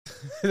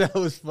That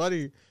was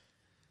funny.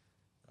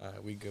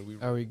 We good.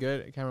 Are we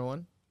good? Camera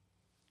 1.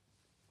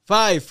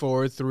 5,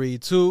 4, 3,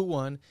 2,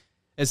 1.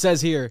 It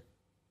says here.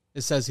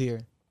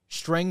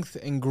 Strength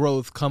and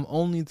growth come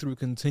only through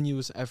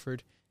continuous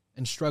effort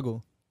and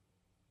struggle.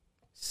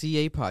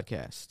 CA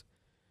Podcast.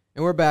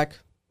 And we're back.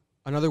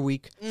 Another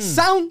week.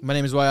 Sound. My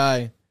name is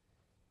YI.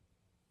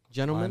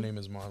 Gentlemen. My name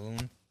is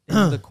Marlon.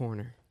 In the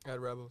corner. At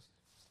Rebels.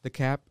 The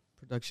Cap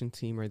production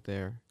team right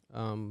there.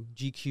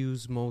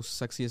 GQ's most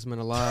sexiest men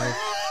alive.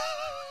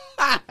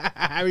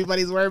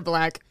 Everybody's wearing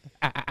black.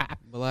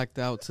 Blacked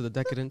out to the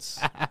decadence.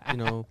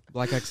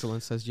 Black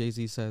excellence, as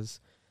Jay-Z says.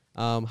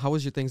 How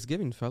was your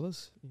Thanksgiving,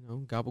 fellas?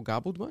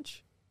 Gobbled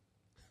much?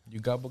 You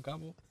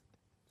gobble?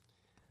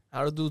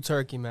 I don't do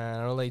turkey,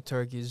 man. I don't like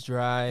turkey. It's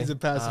dry. He's a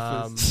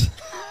pacifist.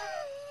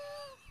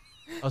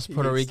 Us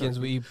Puerto Ricans,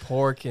 we eat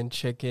pork and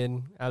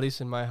chicken. At least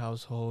in my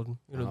household,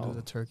 we don't do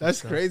the turkey. That's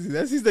stuff. crazy.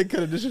 He's like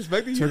kind of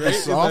disrespecting you, right?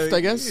 Turkey's soft, I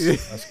guess.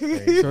 That's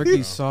crazy.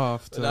 Turkey's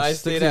soft. But I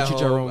stayed at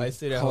home. I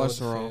stayed at home.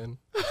 Cholesterol.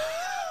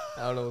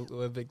 I don't know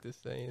what Victor's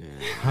saying.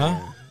 Huh?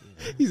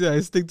 He said,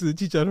 I stick to the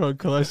chicharron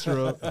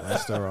cholesterol.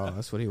 Cholesterol.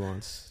 That's what he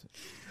wants.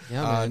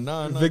 Yeah, man.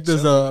 No.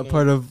 Victor's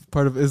part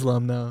of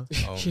Islam now.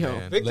 Oh, Yo,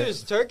 man.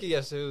 Victor's turkey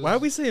yesterday. Why are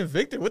we saying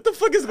Victor? What the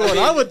fuck is going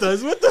on with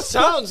us? What the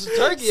Sounds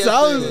turkey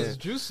Sounds- yesterday was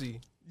juicy.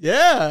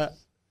 Yeah.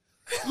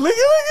 Look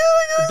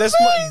at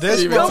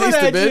This even coming taste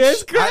at the you.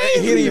 bitch. That's I, he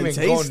crazy. didn't even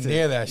Taste go it.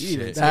 near that Eat shit.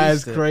 it. That's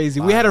Taste it. crazy.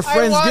 We had a I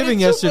wanted Friendsgiving to,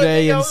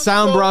 yesterday, but I and was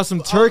Sound so- brought some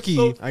I'm turkey.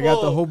 so I got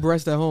the full. whole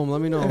breast at home. Let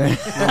me know.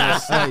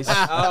 Slice.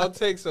 I'll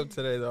take some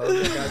today though.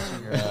 I got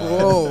you.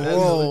 Whoa. He's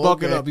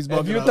bulking okay. up. He's If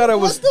bulking you up.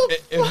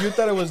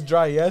 thought it was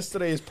dry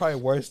yesterday, it's probably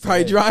worse.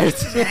 Probably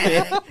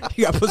today. dry.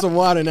 You got to put some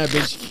water in that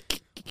bitch.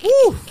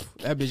 Woo.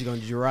 That bitch going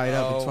to dry it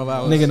up in 12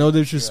 hours. Nigga, no I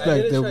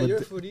disrespect. didn't try But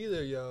your food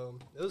either, yo.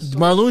 It was so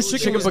Marlon's much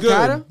chicken food. was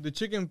piccata? good. The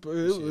chicken,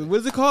 what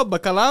is it called?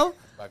 Bacalao?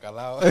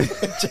 Bacalao.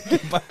 Chicken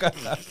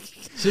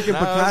bacalao. Chicken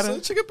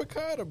piccata? Chicken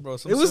piccata, bro.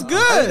 It was I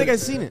good. don't think I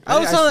seen it. I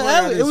was telling swear I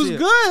Ellen, it didn't was see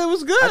good. It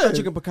was good. I thought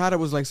chicken piccata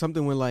was like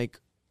something with like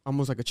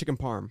almost like a chicken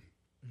parm.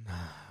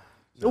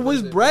 It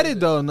was breaded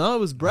though. No, it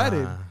was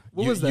breaded.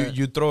 What was that?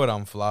 You throw it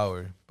on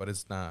flour, but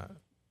it's not.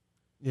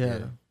 Yeah.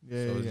 So Yeah.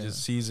 it's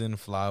just seasoned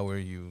flour.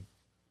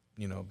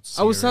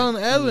 I was sear it.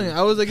 telling Ellen,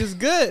 I was like, it's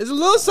good. It's a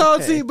little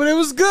salty, Okay. but it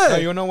was No,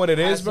 good. you know what it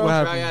I is, had bro? some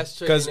What dry happened? ass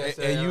chicken Because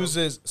yesterday, it yo.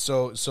 uses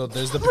so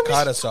there's the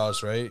piccata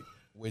sauce, right?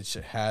 Which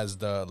has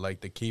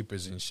the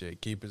capers and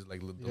shit. Capers like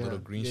the little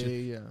green shit.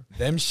 Yeah.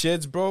 Them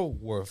shits, bro,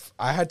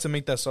 I had to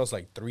make that sauce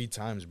like 3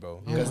 times,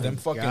 bro. Because my them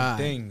fucking God.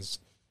 things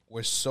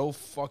were so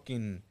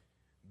fucking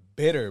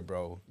bitter,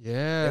 bro.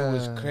 Yeah. It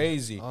was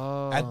crazy.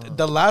 Oh. At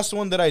the last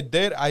one that I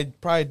did, I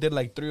probably did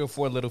like 3 or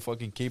 4 little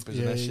fucking capers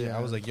and that Yeah, shit. yeah.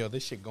 I was like, yo,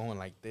 this shit going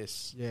like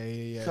this.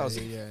 Yeah. I was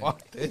like, yeah.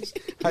 fuck this.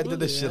 I did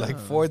this shit like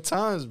 4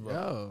 times, bro.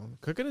 Yo,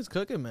 cooking is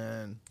cooking,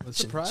 man.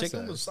 It's the process.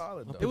 Chicken was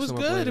solid, though. It was Pick some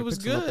up good. later. It was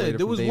Pick some up later good. There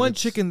from was one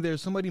David's. chicken there.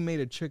 Somebody made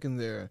a chicken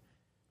there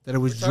that it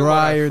was We're talking about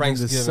drier than the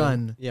Thanksgiving.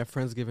 sun. Yeah,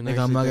 Friendsgiving. Like,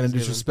 I'm not gonna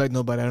disrespect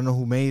nobody. I don't know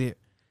who made it.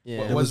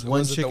 Yeah. There was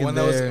one it the chicken one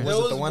that was- there.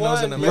 Was it the one that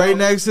was in the There Right was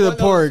next to the one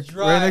that was pork.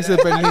 dry. Right next to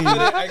the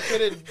pernil. I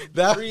couldn't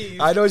That, breathe.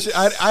 I know. I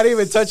didn't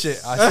even touch it.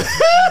 I'm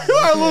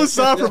a little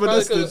soft That's from a probably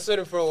 'cause it distance.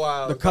 sitting for a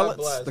while. The God cutlets.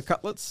 bless. The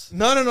cutlets.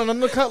 No, not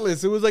the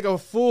cutlets. It was like a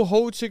full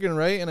whole chicken,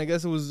 right? And I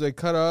guess it was like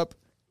cut up.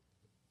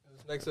 It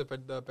was next to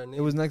the pernil.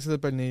 It was next to the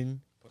pernil.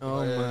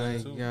 Oh Yeah, my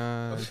too.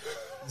 God.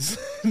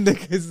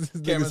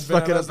 Niggas Cameron's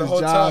fucking been up us the his whole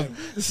job. time.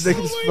 This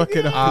nigga's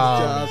fucking up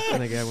Um, his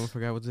job. Nigga, everyone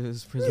forgot what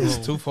his He's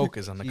principle. too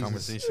focused on the Jesus.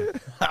 conversation.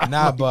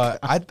 Nah, but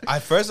I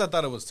first I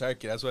thought it was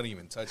turkey. That's why I didn't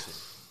even touch it.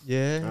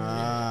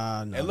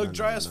 Yeah. No, It looked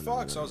dry no, as no,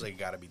 fuck, no, so I no. was like,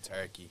 gotta be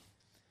turkey.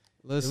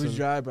 It Listen, was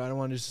dry, bro. I don't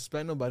want to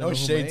disrespect nobody. No I don't know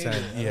who shade made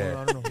time. it.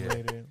 Yeah, I don't know who yeah.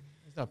 made it.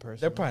 It's not personal.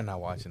 They're probably not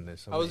watching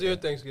this. so How was yeah. your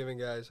Thanksgiving,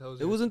 guys? How was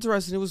it yours? was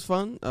interesting. It was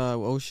fun.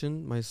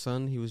 Ocean, my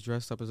son, he was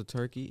dressed up as a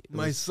turkey. It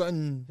My was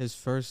son. his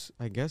first,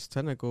 I guess,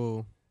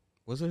 technical.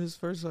 Was it his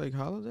first like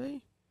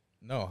holiday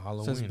No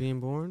Halloween. since being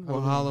born?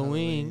 Well,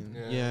 Halloween.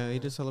 Halloween. Yeah. Yeah, he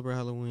did celebrate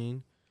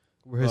Halloween.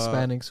 We're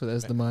Hispanic, so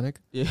that's demonic.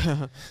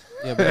 Yeah,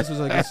 yeah, but this was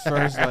like his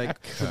first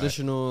like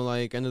traditional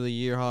like end of the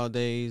year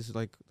holidays,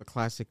 like the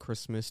classic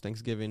Christmas,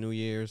 Thanksgiving, New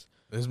Year's.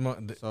 So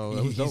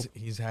it was dope.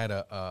 He's had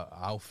a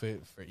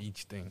outfit for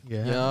each thing.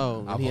 Yeah.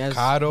 Yo, and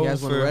Avocado he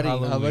has one for ready.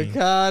 Halloween.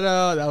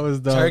 Avocado. That was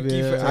dope. Turkey.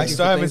 yeah. I Turkey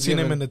still for haven't seen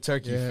him Thanksgiving. in the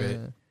turkey Yeah.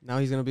 fit. Now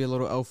he's gonna be a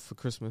little elf for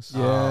Christmas.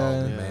 Yeah.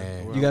 Oh, Yeah.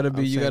 man. You gotta I'm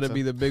be. You gotta Santa.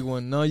 be the big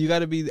one. No, you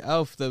gotta be the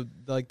elf. The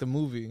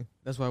movie.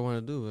 That's what I want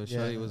to do. But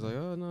Shadi Yeah. was like,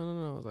 "Oh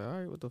no!" I was like, "All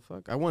right, what the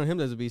fuck?" I wanted him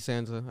to be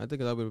Santa. I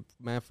think that would be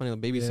mad funny,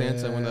 like baby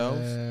Santa and one of the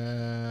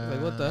elves.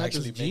 Like, what the heck?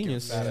 Actually This make him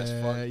genius. fat as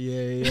fuck.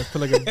 Yeah.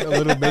 Put like a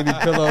little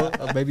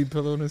a baby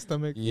pillow in his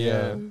stomach.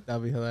 Yeah.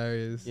 That'd be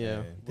hilarious.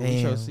 Yeah, Yeah.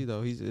 we shall Damn. see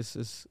though.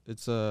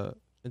 It's a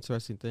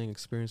interesting thing.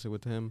 Experience it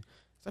with him.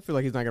 I feel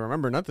like he's not gonna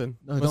remember nothing.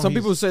 No, but don't. some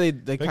He's- people say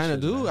they kind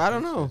of Pictures, do. man, I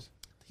don't know. pictures.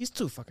 He's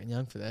too fucking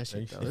young for that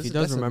shit. Though. If he That's- does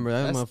that's a- remember,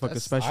 that that's- motherfucker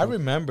that's- special. I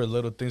remember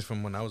little things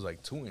from when I was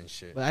like 2 and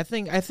shit. But I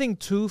think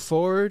 2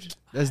 forward.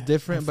 That's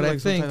different. But I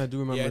think sometimes I do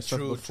remember stuff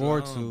before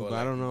true, too, but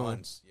I don't know.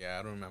 Months. Yeah,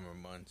 I don't remember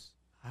months.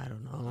 I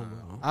don't know,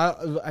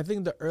 bro. I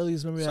think the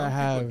earliest memory Some I people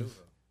have. do,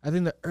 I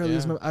think the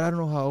earliest. Yeah. I don't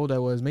know how old I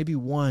was. Maybe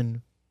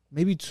 1,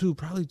 maybe 2,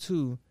 probably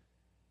 2.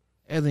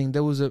 I think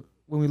there was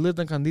when we lived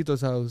in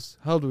Candito's house.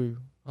 How old were we? We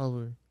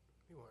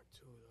weren't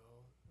 2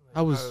 though.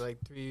 I was- probably like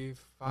 3,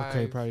 5.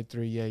 Okay, probably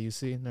 3. Yeah, you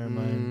see, never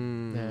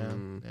mind.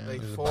 Yeah, Like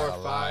It was 4 about or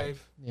a lie.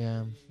 5.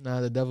 yeah.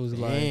 Nah, the devil's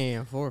lying.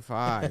 Damn, 4 or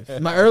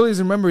 5. My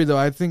earliest memory though,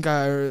 I think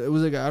it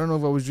was like I don't know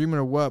if I was dreaming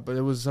or what, but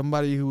it was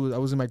somebody I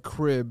was in my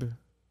crib.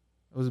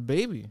 It was a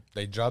baby.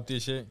 They dropped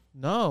this shit.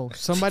 No,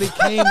 somebody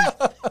came.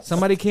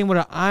 Somebody came with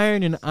an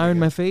iron and ironed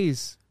my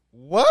face.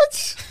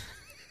 What?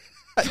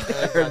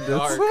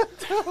 Dark.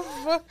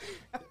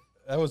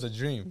 That was a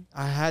dream.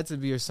 I had to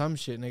be or some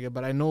shit, nigga.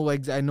 But I know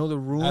the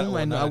room. Well,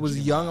 I know not I a was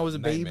dream, young. I was a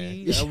nightmare.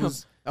 baby. I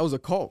was. That was a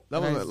cult.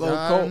 That was a little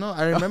I cult. don't know.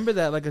 I remember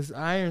that like an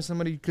iron.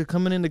 Somebody could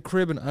come in the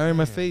crib and iron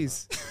my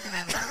face.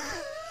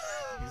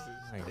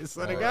 I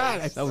swear to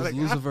God, That was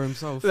Lucifer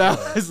himself.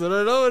 That's what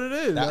I know what it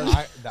is.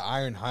 The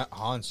iron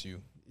haunts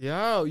you.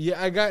 Yo, yeah,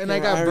 I got iron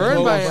burned by hole, an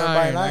burned by an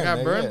iron. I iron, got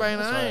yeah, burned by an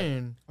that's right.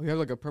 iron. Oh, you have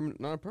like a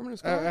permanent, not a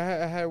permanent I scar?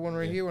 had one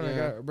right here when I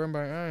Yeah. got burned by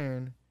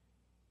iron.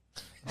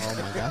 Oh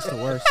my, that's the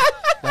worst.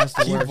 That's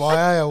the Keep worst. my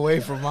eye away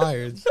from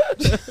irons.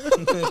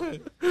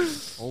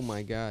 Oh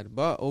my God.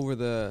 But over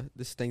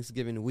this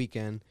Thanksgiving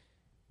weekend,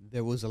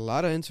 there was a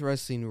lot of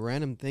interesting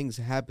random things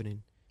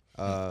happening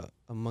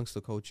amongst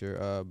the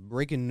culture.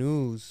 Breaking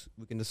news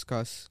we can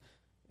discuss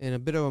in a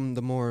bit of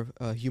the more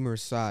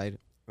humorous side,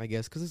 I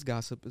guess, because it's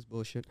gossip, it's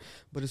bullshit,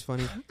 but it's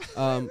funny.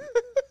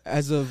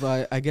 As of,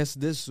 I guess,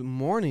 this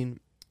morning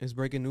is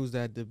breaking news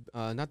that the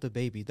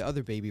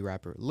other baby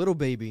rapper, Little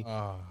Baby,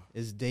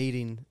 is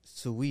dating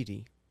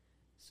Saweetie.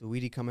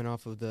 Saweetie coming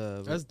off of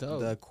That's dope.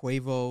 the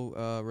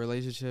Quavo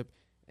relationship.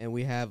 And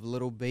we have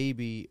Little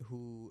Baby,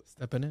 who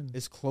Stepping in.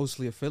 is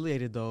closely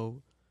affiliated,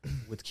 though,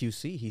 with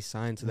QC. He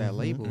signed to that Mhm,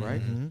 label,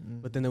 right?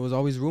 mhm. But then there was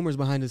always rumors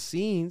behind the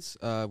scenes.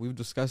 We've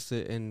discussed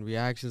it in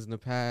reactions in the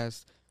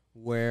past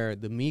where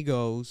the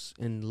Migos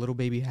and Little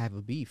Baby have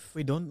a beef.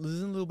 Wait, doesn't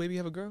Little Baby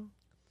have a girl?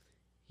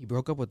 He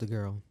broke up with the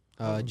girl.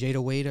 Oh. Jada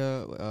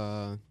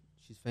Wada,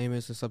 she's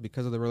famous and stuff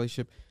because of the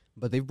relationship.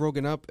 But they've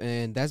broken up,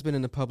 and that's been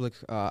in the public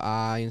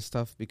eye and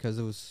stuff because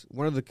it was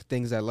one of the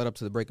things that led up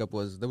to the breakup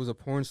was there was a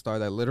porn star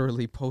that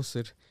literally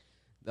posted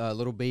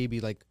Little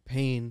Baby like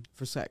paying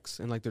for sex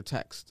and like their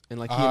text, and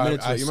like he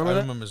admitted to it. You remember I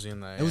that? remember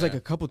seeing that. It was like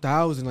a couple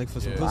thousand like for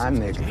some Yeah.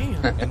 pussy.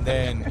 Damn. And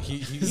then This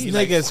he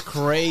nigga's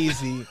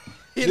crazy.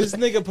 This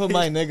nigga put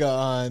my nigga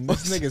on.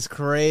 This nigga's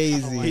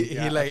crazy.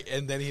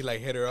 and then he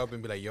hit her up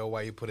and be like, "Yo,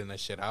 why you putting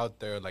that shit out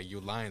there? Like you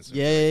lying."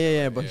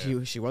 Yeah. But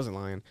she wasn't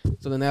lying.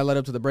 So then that led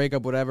up to the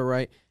breakup, whatever,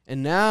 right?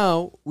 And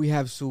now we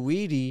have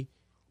Saweetie.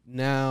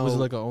 Now Was it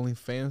like a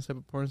OnlyFans type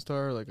of porn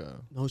star? Or like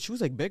a no, she was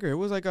like bigger. It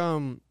was like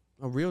a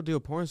real deal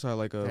porn star,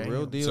 like a Damn.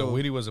 real deal. So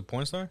Weedy was a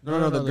porn star.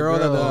 No, the girl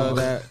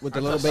that with the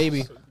little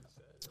baby,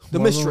 the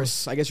Mama-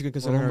 mistress. I guess you could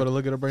consider I'm her. about to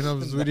look it up right now,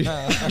 sweetie.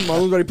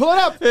 Mom's ready. Pull it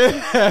up.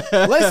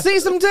 Let's see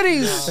some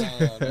titties.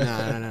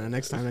 Nah.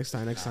 Next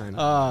time.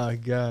 Oh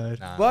God.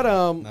 Nah, But,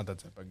 not that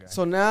type of guy.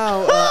 So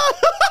now,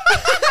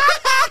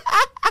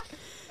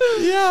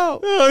 yo,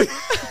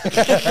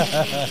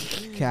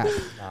 cat.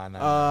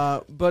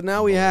 Nah. But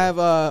now we have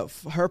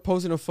her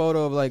posting a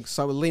photo of like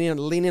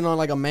leaning on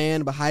like a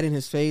man but hiding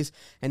his face,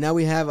 and now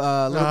we have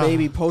Little Oh,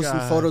 Baby posting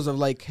God. photos of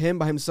like him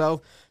by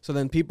himself. So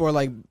then people are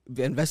like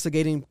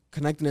investigating,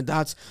 connecting the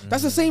dots.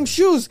 That's the same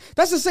shoes.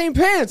 That's the same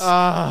pants.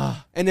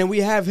 And then we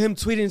have him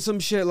tweeting some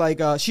shit like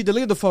she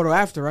deleted the photo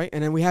after, right?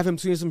 And then we have him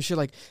tweeting some shit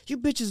like, "You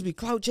bitches be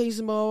clout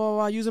chasing, blah blah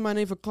blah, using my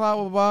name for clout,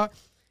 blah blah."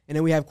 And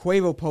then we have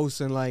Quavo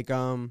posting like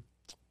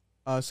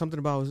something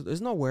about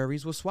there's no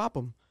worries, we'll swap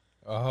them.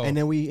 Oh. And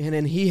then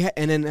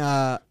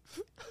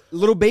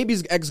Little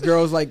Baby's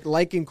ex-girls like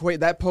liking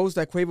that post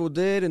that Quavo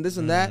did and this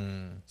and that.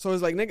 So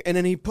it's like, nigga, and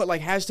then he put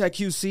like hashtag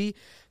QC.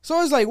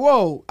 So it's like,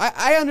 whoa,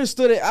 I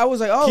understood it. I was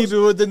like, oh, Keep it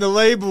within the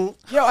label.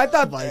 yo, I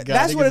thought My God,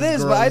 that's what it niggas is.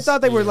 is But I gross.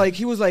 thought they were like,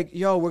 he was like,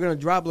 yo, we're gonna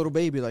drop Little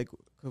Baby, like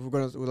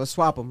let's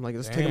swap him, like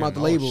let's take him out the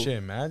label Shit,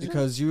 imagine.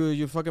 because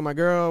you're fucking my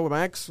girl with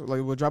my ex,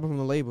 like we'll drop him from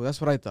the label.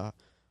 That's what I thought.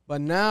 But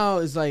now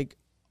it's like,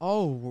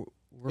 oh,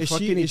 we're Is she-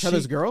 fucking is each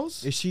other's she-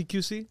 girls. Is she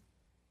QC?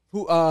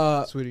 Who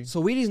Sweetie.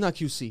 So Weedy's not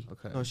QC.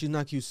 Okay. No, she's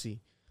not QC.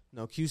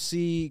 No,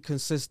 QC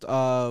consists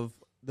of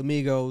the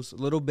Migos,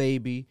 Little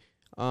Baby,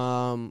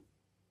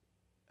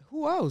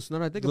 who else? Now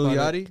that I think Lil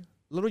about it. Yachty?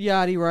 Little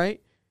Yachty,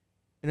 right?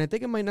 And I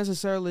think it might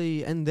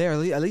necessarily end there.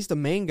 At least the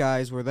main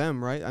guys were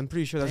them, right? I'm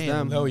pretty sure that's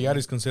Damn. them. Lil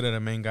Yachty's considered a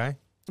main guy.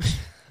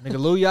 Nigga,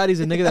 Lil Yachty's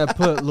a nigga that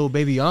put Lil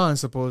Baby on,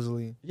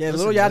 supposedly. Yeah,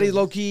 Listen, Little Yachty man.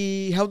 low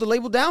key held the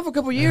label down for a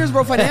couple years,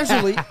 bro,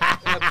 financially.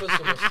 Put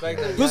some respect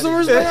on Put some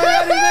Yachty's respect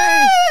on name. Yachty's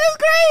name. It's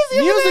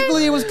crazy.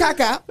 Musically, it was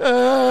caca.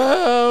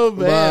 Oh,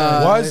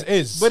 man. Was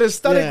is. But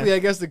aesthetically, Yeah. I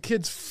guess the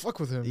kids fuck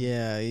with him.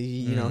 Yeah,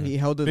 you know, he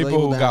held the people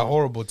label who down. got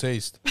horrible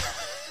taste.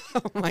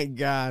 Oh my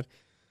God.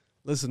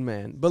 Listen,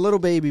 man. But Little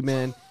Baby,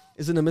 man,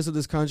 is in the midst of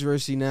this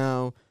controversy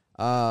now.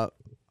 I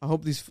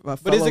hope these fellow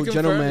But is it confirmed?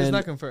 gentlemen. It's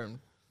not confirmed.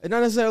 It's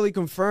not necessarily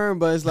confirmed,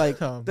 but it's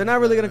like Oh they're my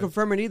not really gonna God.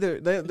 confirm it either.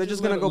 They're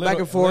just gonna Little- go back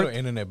and little forth.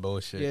 internet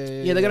bullshit.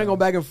 Yeah, they're gonna go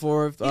back and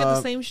forth. He had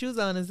the same shoes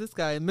on as this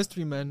guy,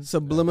 Mystery Men.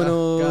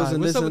 Subliminals God, and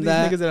what's this up with and these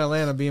that. niggas in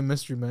Atlanta being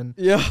mystery men?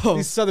 Yo,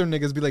 These southern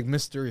niggas be like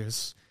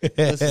mysterious.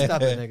 Listen,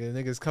 stop it, nigga.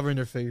 Niggas covering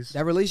their face.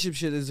 that relationship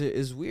shit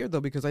is weird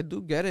though, because I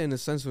do get it in a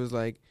sense where it's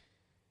like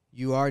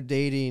you are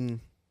dating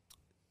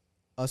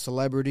a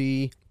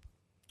celebrity.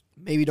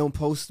 Maybe don't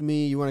post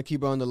me. You want to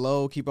keep it on the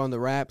low, keep on the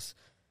wraps.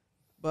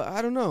 But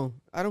I don't know.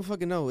 I don't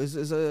fucking know. I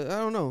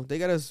don't know. They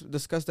gotta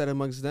discuss that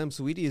amongst them.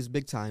 Sweetie is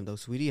big time though.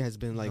 Sweetie has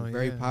been like Oh,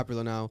 very yeah.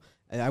 popular now.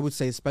 And I would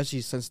say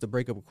especially since the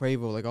breakup with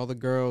Quavo, like all the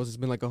girls, it's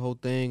been like a whole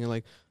thing, and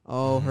like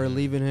her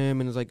leaving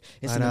him, and it's like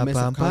it's in the midst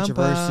of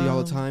controversy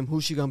all the time.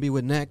 Who's she gonna be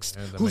with next?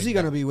 Yeah, the Who's he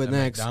gonna be with the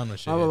next?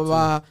 McDonald's Blah shit blah blah, too.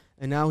 blah.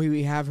 And now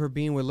we have her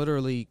being with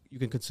literally you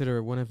can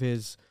consider one of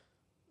his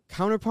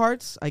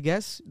counterparts. I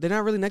guess they're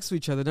not really next to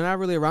each other. They're not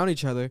really around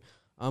each other.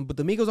 But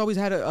the Migos always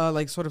had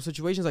like sort of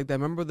situations like that.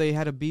 Remember they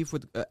had a beef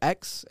with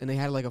X, and they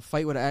had like a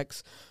fight with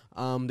X.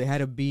 They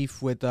had a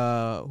beef with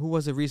who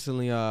was it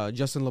recently?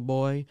 Justin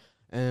LeBoy,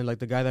 and like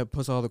the guy that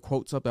puts all the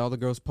quotes up that all the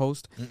girls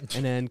post.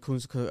 And then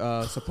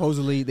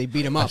supposedly they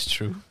beat him up. That's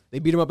true. They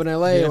beat him up in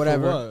LA Yeah, or for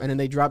whatever, what? and then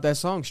they dropped that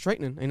song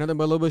 "Straightening." Ain't nothing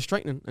but a little bit of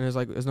straightening, and it's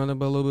like it's nothing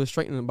but a little bit of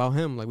straightening about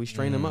him. Like we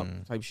straighten him up,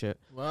 type shit.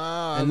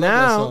 Wow. And I love that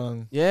now,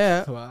 song.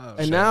 yeah, Wow.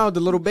 and now the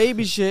little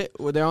baby shit,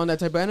 where they're on that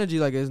type of energy,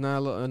 like it's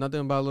not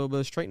nothing about a little bit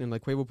of straightening.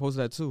 Like Quavo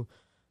posted that too.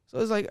 So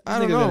it's like I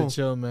These don't niggas know. gotta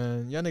chill,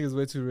 man. Y'all niggas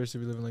way too rich to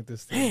be living like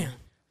this. Damn,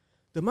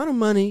 the amount of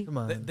money. Come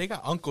on. They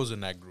got uncles in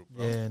that group,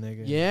 bro. Yeah,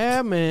 nigga.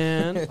 Yeah,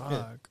 man.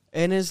 Fuck.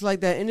 And it's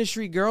like that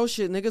industry girl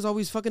shit. Niggas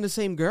always fucking the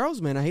same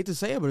girls, man. I hate to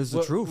say it, but it's the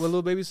What, truth. What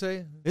little baby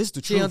say? It's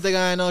the She don't truth. think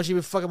I know she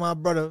be fucking my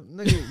brother.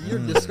 Nigga, you're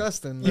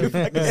disgusting. You're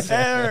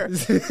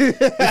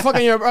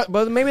fucking your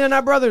but maybe they're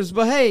not brothers,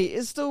 but hey,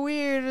 it's still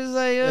weird. It's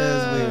like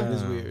Yeah, it's weird.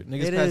 It's weird.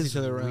 Niggas It pass is each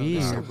other around.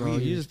 weird, It's so bro.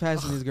 weird. You just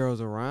passing these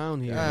girls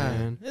around here, Ah,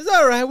 man. it's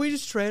all right. We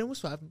just trading.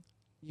 What's happening?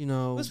 You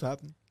know, What's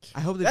happening?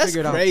 I hope they That's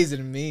figure it out. crazy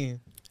to me.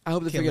 I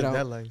hope they Can't figure it live that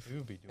out. life. We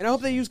would be doing And I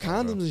hope they use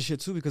something, bro. condoms and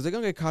shit too, because they're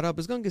gonna get caught up.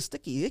 It's gonna get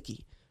sticky,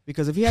 icky.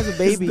 Because if he has a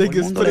baby,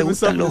 Niggas putting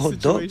himself in a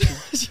situation.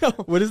 Yo,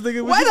 What is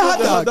nigga? Why the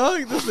hot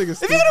dog? This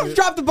nigga. if you're gonna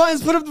drop the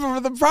buttons, put up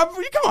the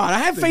proper. Come on, I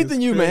have This faith nigga's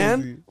in you, crazy.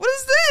 man. What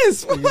is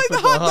this? What Nigga like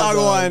put the hot dog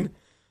dog. one?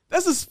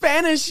 That's a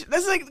Spanish.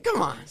 That's like,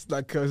 come on. It's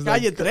not it's Calle not-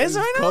 tres it's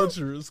right now?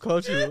 cultural. It's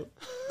cultural.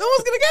 No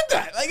one's gonna get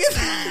that. Like,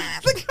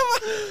 it's, like come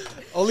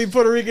on. Only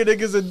Puerto Rican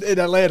niggas in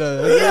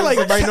Atlanta. Yeah, like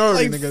It's a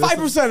minority like nigga.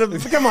 5%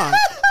 of. Come on,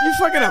 you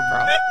fucking up,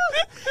 bro.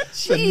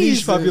 It's a niche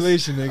Jesus.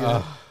 population,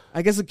 nigga.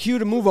 I guess a cue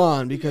to move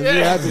on because we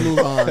have to move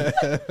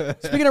on.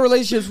 Speaking of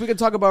relationships, we can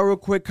talk about real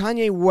quick.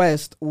 Kanye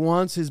West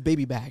wants his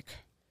baby back.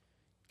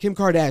 Kim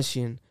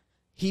Kardashian.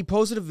 He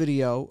posted a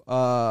video,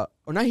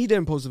 or not. He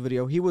didn't post a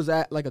video. He was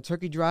at like a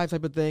turkey drive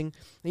type of thing.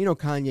 And you know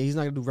Kanye, he's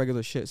not gonna do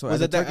regular shit. So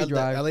Was at it the turkey that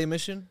drive, LA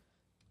mission?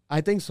 I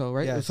think so,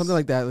 right? Or Yes. something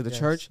like that, like the Yes.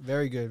 church.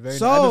 Very good. Very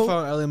So- nice. I've been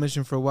following LA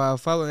Mission for a while.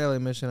 Following LA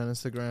Mission on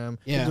Instagram.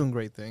 Yeah. They're doing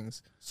great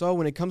things. So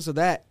when it comes to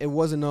that, it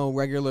wasn't no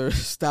regular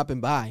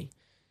stopping by.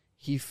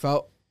 He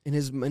felt in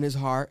his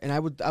heart, and I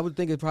would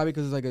think it's probably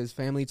because it's like his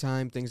family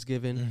time,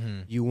 Thanksgiving. Mm-hmm.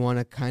 You want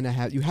to kind of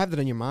have that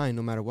in your mind,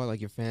 no matter what,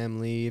 like your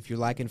family, if you're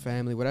lacking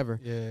family, whatever.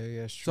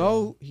 Yeah, true.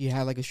 So he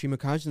had like a stream of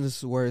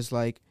consciousness where it's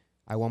like,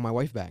 I want my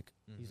wife back.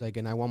 He's like,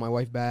 and I want my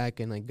wife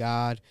back, and like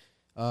God,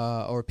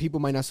 or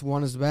people might not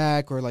want us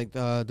back, or like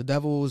the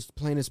devil is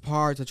playing his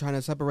part to trying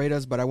to separate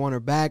us, but I want her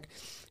back.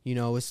 You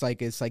know, it's like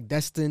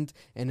destined,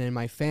 and then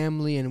my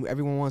family, and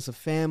everyone wants a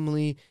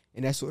family,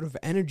 and that sort of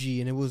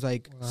energy. And it was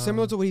like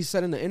similar to what he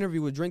said in the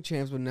interview with Drink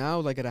Champs, but now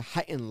like at a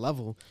heightened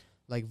level,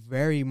 like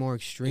very more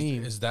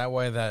extreme. Is that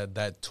why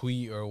that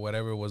tweet or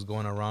whatever was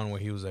going around where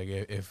he was like,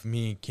 if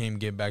me and Kim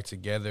get back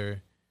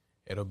together,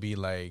 it'll be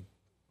like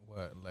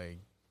what? Like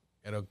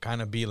it'll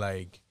kind of be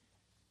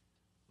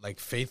like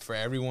faith for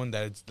everyone,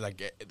 that it's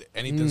like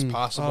anything's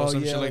possible,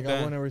 some shit like I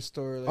that. want to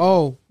restore. Like,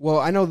 Oh, well,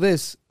 I know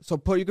this. So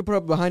you can put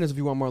up behind us if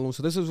you want, Marlon.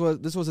 So this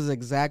was his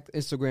exact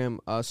Instagram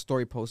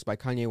story post by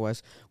Kanye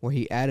West, where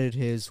he added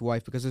his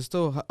wife, because they're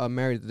still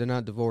married, they're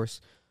not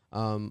divorced,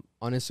 on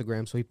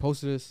Instagram. So he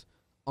posted this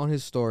on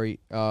his story.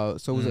 So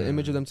it was an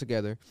image of them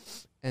together.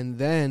 And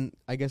then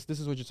I guess this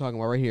is what you're talking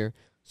about right here.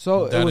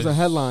 So That it was a is-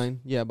 headline,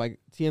 by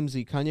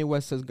TMZ. Kanye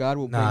West says God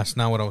will bring. Nah, it's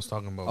not what I was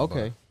talking about.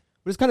 Okay.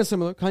 But it's kind of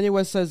similar. Kanye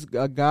West says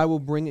God will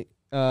bring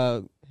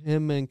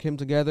him and Kim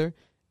together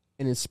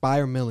and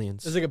inspire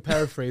millions. It's like a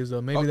paraphrase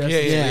though. Maybe Oh, that's yeah,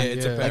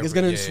 it's a like it's paraphrase.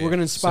 gonna Yeah, we're gonna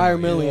yeah. inspire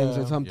Similar, yeah. millions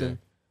or Yeah. something.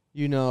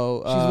 You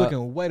know, She's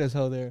looking white as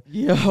hell there.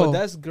 Yo, But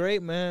that's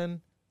great, man.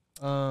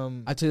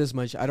 I tell you this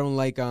much. I don't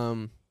like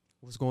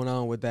what's going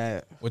on with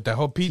that. With that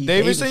whole Pete Pete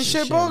Davidson Davidson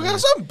shit, shit, bro. man.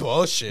 That's some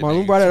bullshit.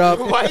 Marlon nigga. brought it up.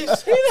 Why you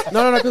say that?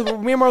 No, because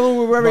me and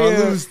Marlon we're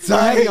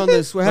heavy on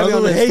this. We're heavy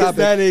on this topic.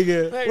 that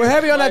nigga. We're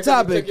heavy on that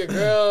topic. Took your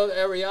girl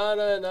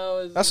Ariana, and now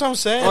it's That's what I'm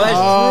saying. Oh, that's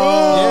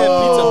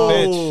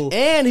Yeah, Pete's a bitch.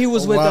 And he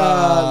was with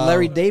Wow.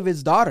 Larry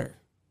David's daughter.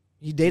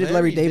 He dated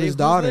Larry Davis'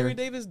 daughter. Larry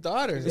Davis'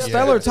 daughter. It's Yeah.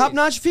 stellar,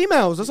 top-notch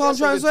females. That's all I'm got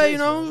some trying to good say, taste, you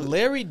know? man.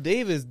 Larry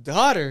Davis'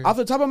 daughter. Off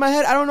the top of my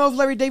head, I don't know if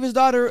Larry Davis'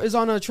 daughter is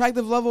on an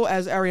attractive level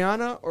as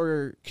Ariana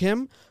or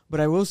Kim, but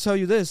I will tell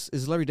you this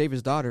is Larry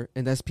Davis' daughter,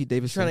 and that's Pete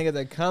Davidson. Trying to get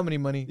that comedy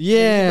money. You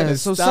Yeah, better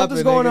so stop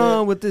something's it, going nigga.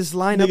 on with this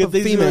lineup Nigga, of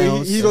this is-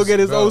 females. He gonna get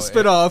his Bro, own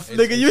spit off.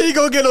 it's- Nigga, you ain't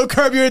gonna get no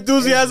Curb Your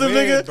Enthusiasm, It's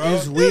weird, nigga. bro.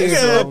 It's weird,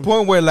 It's to bro. the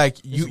point where like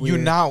you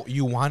weird. now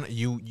you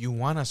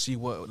wanna see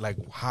what like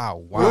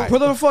how Put why.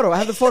 up a photo. I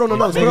have the photo on the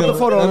notes. Put up the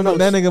photo on the notes.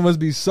 That nigga must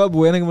be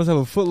Subway. That nigga must have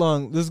a foot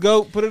long. Let's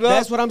go. Put it up.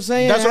 That's what I'm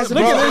saying. That's It has what,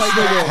 to bro, be this like nigga.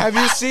 that. Have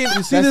you seen? see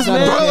That's this not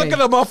man? Bro, okay. look at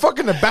the motherfucker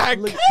in the back.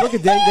 Look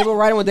at Dan. They were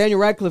riding with Daniel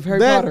Radcliffe, Harry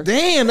Potter.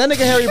 Damn, that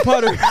nigga Harry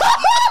Potter.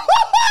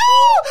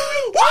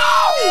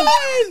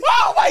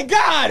 Oh my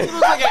god, Looks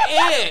like an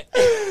ant.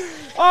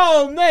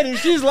 Oh man, and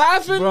she's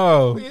laughing.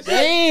 bro. You see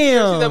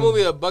that Damn.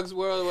 movie, The Bugs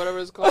World, or whatever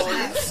it's called?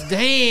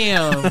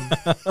 Damn.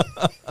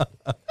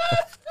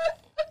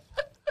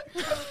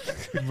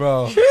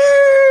 Bro.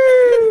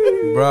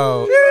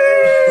 Bro.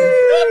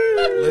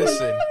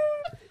 Listen.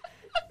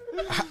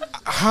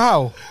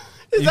 How?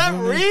 Is that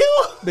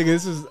real? Nigga,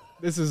 this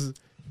is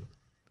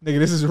nigga,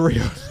 this is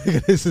real.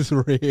 Nigga, this is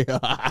real.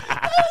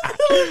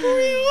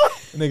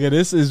 Nigga,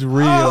 this is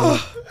real.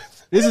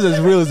 This is as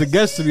real as it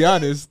gets, to be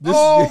honest. This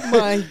Oh is,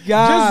 my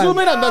god! just zoom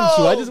in on them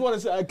two. I just want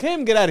to say,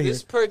 Kim, get out of here.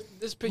 This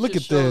picture Look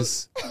at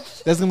shows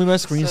this. That's gonna be my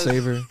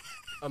screensaver.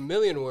 a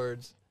million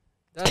words.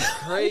 That's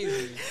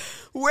crazy.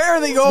 Where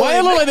are they going? Why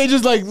it look like they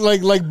just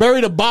like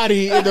buried a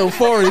body in the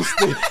forest?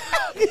 Yo.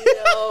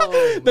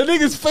 The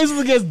nigga's face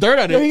gets dirt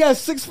on Yo, he it. got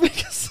 6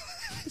 fingers.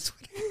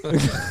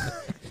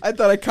 I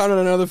thought I counted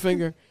another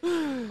finger.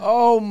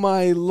 Oh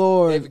my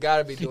lord! They've got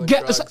to be doing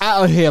Get drugs. us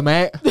out of here,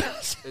 man.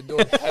 They're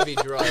doing heavy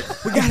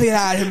drugs. We gotta get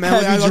out of here, man.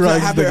 We Heavy gotta go to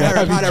drugs, Harry, nigga, Harry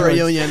heavy Potter drugs.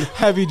 reunion.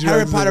 Heavy drugs.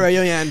 Harry Potter nigga.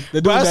 reunion.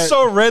 They're Bro, doing I that.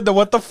 so red that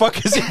what the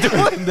fuck is he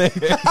doing there?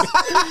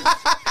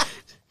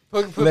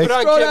 Put Like,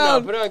 on Scroll Kim now.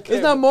 down. Put on Kim.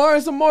 It's not more.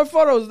 It's some more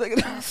photos.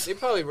 They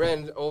probably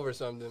ran over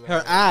something. Man.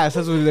 Her ass.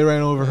 That's what they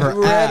ran over. Her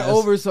Ran ass.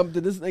 over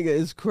something. This nigga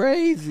is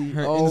crazy.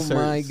 Her Oh inserts.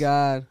 my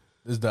god!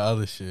 This is the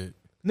other shit.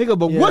 Nigga,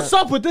 but Yeah. what's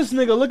up with this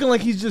nigga looking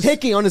like he's just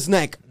Hickey on his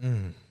neck.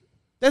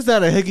 That's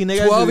not a hickey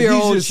nigga.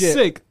 12-year-old He's just shit.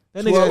 sick.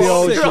 That nigga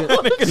 12-year-old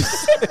is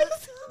sick. shit.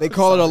 They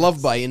call it a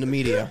love bite in the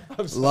media.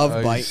 Love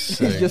Oh, bite. he's He's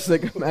sick. just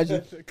like,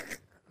 imagine.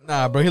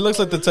 Nah, bro, he looks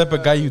like the type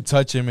of guy you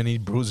touch him and he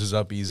bruises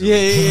up easily.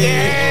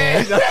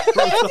 Yeah.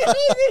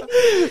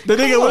 The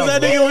nigga was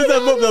that nigga was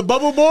that the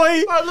bubble boy.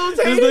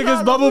 This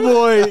nigga's bubble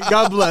boy.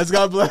 God bless.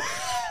 God bless.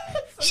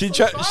 She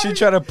tried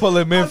to pull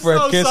him in for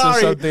So a kiss sorry.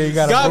 or something. He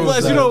got a God bruise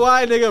bless. up. You know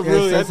why, nigga?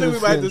 Really, I think we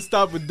sensitive might have skin. to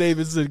stop with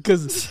Davidson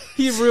because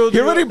he really. He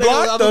already nigga,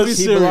 blocked I'm gonna be us.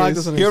 He serious. blocked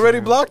us on He already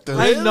Instagram. blocked us.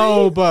 I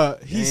know,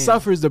 but he Damn.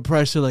 suffers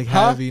depression like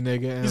Huh? heavy,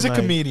 nigga. and He's a like,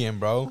 comedian,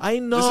 bro. I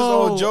know. This is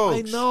all jokes.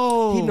 I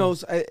know. He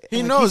knows.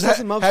 He knows. sets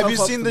himself Have you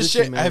up seen for the this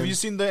shit? man. Have you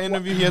seen the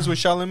interview he has with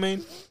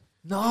Charlamagne?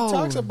 No. He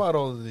talks about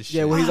all of this shit.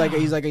 Yeah, well, he's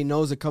like he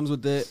knows it comes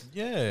with it.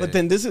 Yeah. But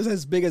then this is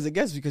as big as it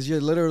gets because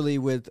you're literally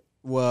with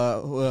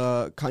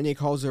Kanye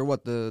calls her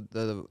what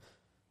the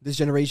this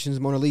generation's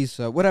Mona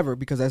Lisa, whatever,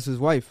 because that's his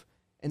wife.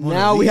 And Mona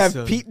now we have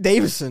Lisa. Pete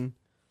Davidson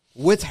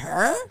with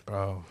her.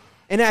 bro.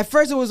 And at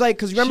first it was like,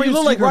 because remember she you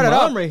look like her brought it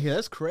up. mom right here.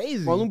 That's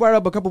crazy. Well, Loon brought it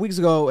up a couple weeks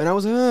ago, and I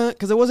was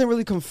because it wasn't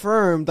really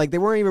confirmed. Like they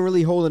weren't even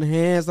really holding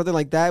hands, nothing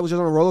like that. It was just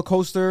on a roller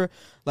coaster,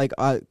 like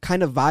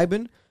kind of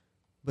vibing.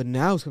 But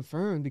now it's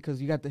confirmed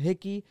because you got the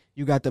hickey,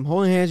 you got them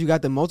holding hands, you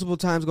got them multiple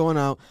times going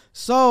out.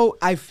 So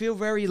I feel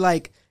very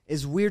like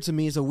it's weird to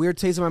me. It's a weird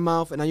taste in my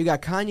mouth. And now you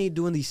got Kanye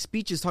doing these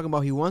speeches talking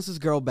about he wants his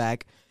girl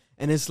back,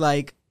 and it's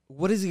like,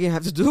 what is he gonna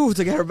have to do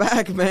to get her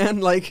back, man?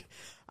 Like.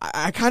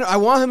 I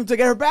want him to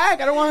get her back.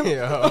 I don't want him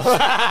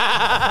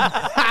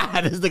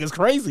This nigga's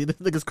crazy. This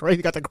nigga's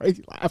crazy. Got the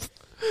crazy laugh.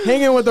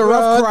 hanging with the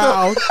rough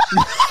crowd.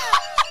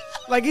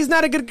 Like he's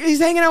not a good. He's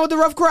hanging out with the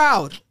rough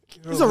crowd.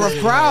 He's a rough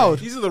crowd.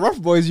 These are the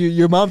rough boys.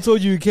 Your mom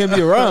told you can't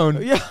be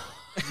around. Yeah,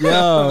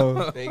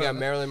 Yo. They got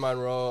Marilyn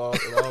Monroe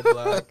in all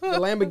black. the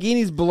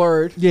Lamborghini's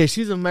blurred. Yeah,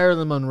 she's a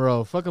Marilyn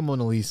Monroe. Fuck a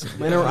Mona Lisa.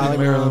 I like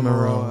Marilyn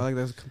Monroe. I like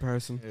that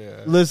comparison.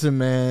 Yeah. Listen,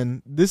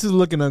 man, this is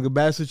looking like a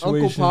bad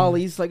situation. Uncle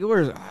Polly's like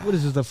where's What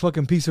is this? A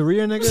fucking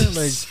pizzeria, nigga?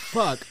 Like,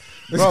 fuck.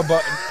 Bro,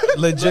 but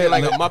legit,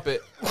 Like a Muppet.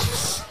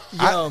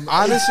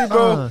 honestly,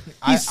 bro,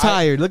 He's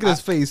tired. Look at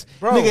his face,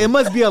 bro. Nigga, it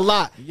must be a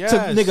lot Yes.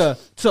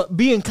 to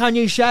be in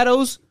Kanye's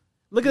shadows.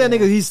 Look at that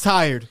nigga. He's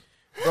tired.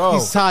 bro,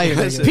 He's tired.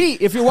 listen. Nigga.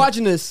 Pete, if you're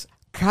watching this,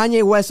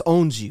 Kanye West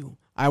owns you.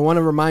 I want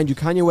to remind you,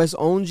 Kanye West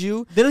owns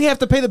you, Didn't he have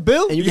to pay the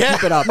bill? and you can Yeah.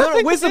 keep it up.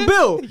 No, where's the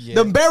bill? Yeah.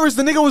 The embarrassed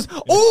the nigga was.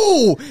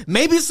 Ooh,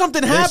 maybe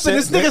something happened. said-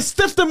 This nigga they-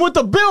 stiffed him with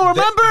the bill.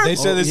 Remember? They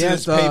said this Yeah,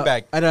 is it's,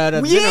 payback. at a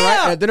dinner, Yeah.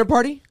 right? At a dinner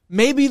party.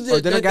 Maybe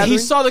dinner he gathering?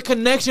 saw the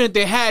connection that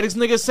they had. This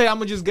nigga said, "I'm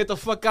gonna just get the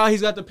fuck out."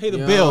 He's got to pay the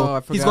Yo, bill.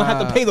 I He's gonna have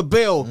to forgot. pay the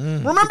bill.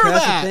 Remember Because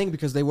that's that? the thing,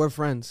 because they were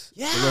friends.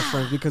 They were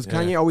friends because Yeah.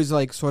 Kanye always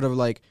like sort of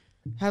like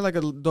had like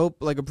a dope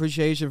like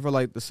appreciation for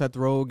like the Seth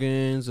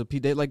Rogans, the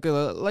Pete, like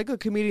a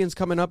comedians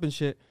coming up and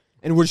shit,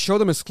 and would show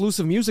them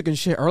exclusive music and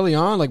shit early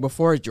on, like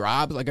before it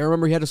dropped. Like I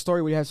remember he had a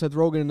story where he had Seth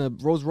Rogen in a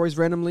Rolls Royce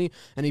randomly,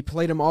 and he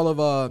played him all of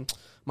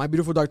My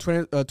Beautiful Dark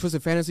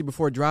Twisted Fantasy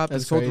before it dropped.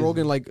 That's And Seth crazy.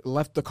 Rogen like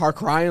left the car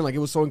crying, like it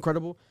was so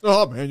incredible.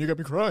 Oh man, you got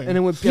me crying. And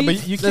then with Pete,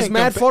 but you there's can't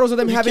mad compa- photos of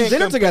them you having can't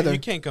dinner compare- together. You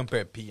can't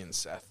compare P and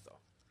Seth though.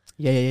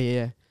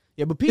 Yeah.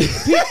 But Pete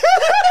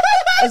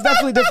it's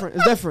definitely different.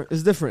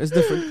 It's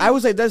different. I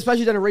would say that,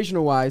 especially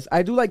generational wise.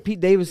 I do like Pete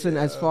Davidson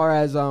as far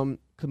as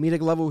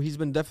comedic level. He's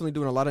been definitely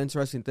doing a lot of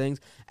interesting things.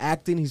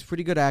 Acting, he's a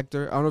pretty good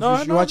actor. I don't know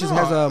if you watch. He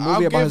has a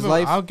movie about his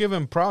life. I'll give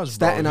him props.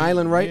 Staten bro.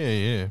 Island, right?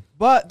 Yeah.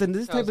 But then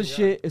this type of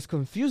shit is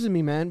confusing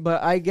me, man.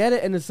 But I get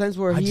it in the sense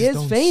where I he just is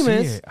don't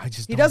famous. see it. I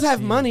just He don't does have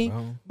see it, money,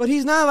 bro. but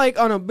he's not like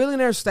on a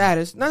billionaire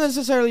status. Not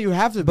necessarily you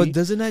have to be. But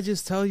doesn't that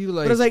just tell you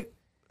like? But it's like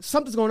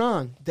something's going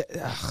on.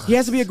 He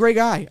has to be a great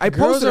guy. I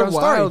girls posted are on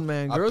wild, story.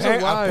 man. Girls are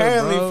wild,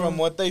 Apparently, bro. from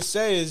what they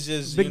say, is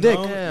just Big you dick.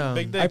 know, Yeah.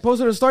 big I dick.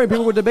 posted a story.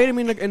 People were debating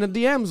me in the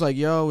DMs, like,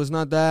 "Yo, it's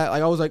not that."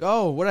 Like, I was like,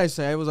 "Oh, what did I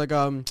say?" I was like,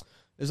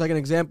 "It's like an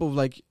example of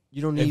like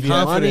you don't need you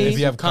have money, confidence- if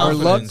you have or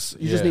confidence, looks.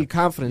 You just yeah. need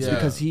confidence Yeah.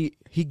 because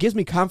he gives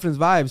me confidence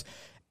vibes,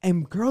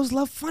 and girls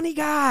love funny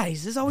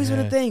guys. It's always been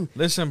a Yeah. thing.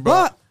 Listen, bro.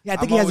 But yeah, I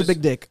think I'm he has a always-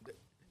 big dick,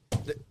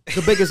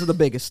 the biggest of the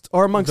biggest,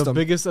 or amongst the them.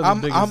 biggest of the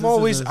biggest. I'm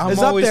always It's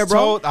up there,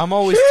 bro. told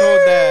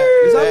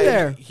that He's up that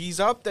there. He's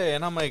up there,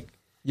 and I'm like,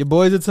 Your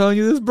boys are telling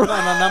you this, bro. no,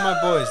 not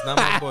my boys, not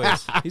my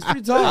boys. He's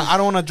pretty tall. I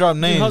don't want to drop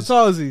How names.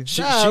 tall is he?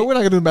 She- Nah, she- we're not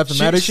gonna do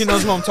mathematics. She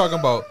knows who I'm talking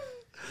about.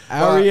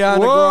 Ariana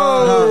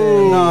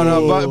Whoa.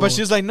 Grande. No, but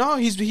she's like, no,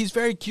 he's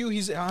very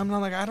cute. I'm not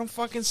like, I don't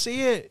fucking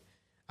see it.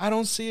 I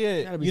don't see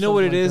it. Gotta be You know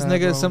what it something is, like that,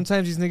 nigga? bro.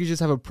 Sometimes these niggas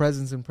just have a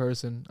presence in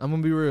person. I'm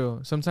gonna be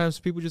real. Sometimes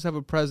people just have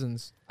a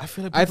presence. I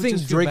feel like I people think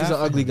just feel Drake is bad an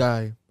for ugly him.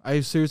 guy.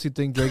 I seriously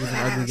think Drake is an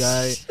ugly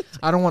guy.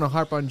 I don't want to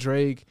harp on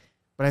Drake,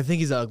 but I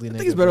think he's an ugly nigga. I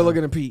think he's better bro.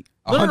 looking than Pete.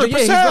 No, yeah, he's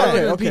 100%. better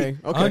than Okay,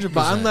 Pete. okay.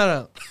 But I'm not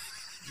a,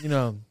 I'm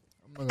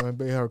not gonna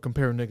be here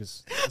compare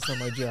niggas. That's not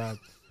my job.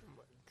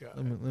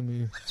 Let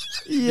me.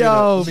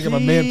 Yo, Let me get my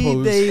man Pete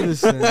pose.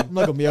 Davidson. I'm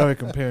not gonna be out here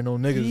comparing no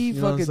niggas. Pete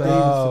You know what I'm fucking saying?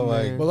 Davidson, Oh,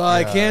 man. But all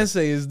I God. can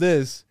say is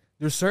this: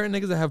 there's certain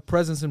niggas that have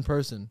presence in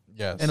person,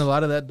 Yes. and a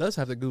lot of that does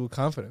have to do with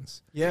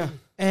confidence. Yeah.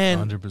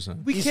 And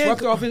 100%. we He can't,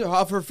 swept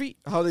off her feet.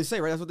 How they say,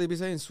 right? That's what they be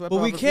saying. Swept but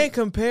off we her can't feet.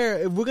 compare.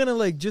 If we're gonna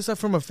like just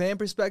from a fan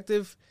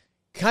perspective,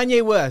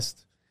 Kanye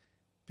West,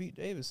 Pete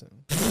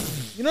Davidson.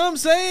 You know what I'm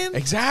saying?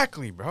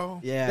 Exactly, bro.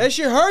 Yeah, That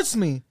shit hurts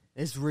me.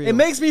 it's real. It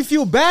makes me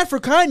feel bad for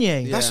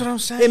Kanye. Yeah. That's what I'm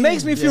saying. It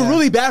makes me feel Yeah.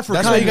 really bad for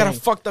That's Kanye. why you got a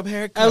fucked up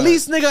haircut. At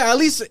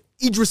least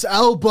Idris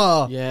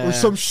Elba Yeah. or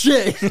some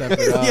shit. Step it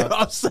You know up.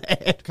 what I'm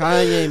saying?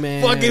 Kanye,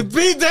 man. Fucking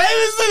Pete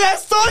Davidson, that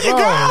stole your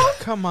Bro, girl.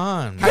 come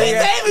on. Kanye- Pete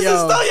Davidson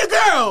Yo. stole your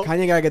girl.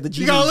 Kanye gotta get the GDs.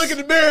 You gotta look in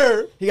the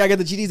mirror. He gotta get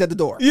the GDs at the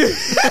door. Yeah.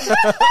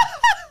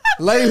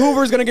 Larry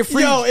Hoover's gonna get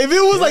free. Yo, if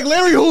it was like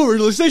Larry Hoover,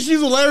 let's say she's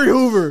with Larry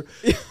Hoover,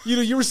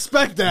 you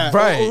respect that.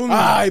 Right.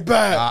 I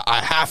bet.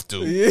 I have to.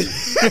 Yo,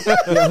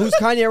 who's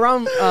Kanye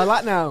around a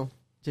lot now?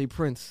 Jay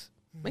Prince.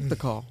 Make the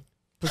call.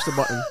 Push the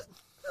button.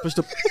 Push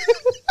the.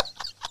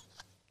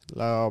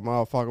 Loud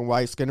motherfucking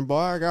white skinny boy,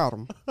 I got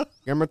him.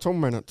 Give me 2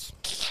 minutes.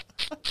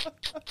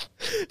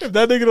 If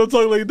that nigga don't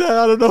talk like that,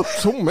 I don't know.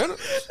 2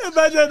 minutes.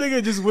 Imagine that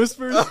nigga just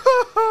whispers.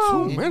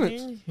 2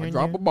 minutes. I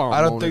drop a bomb.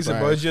 I don't on think his so,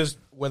 bro. ass. It's just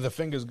where the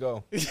fingers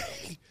go.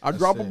 I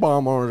drop a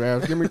bomb on his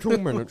ass. Give me 2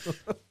 minutes.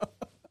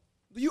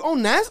 Do you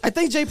own NASA? I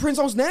think Jay Prince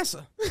owns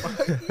NASA.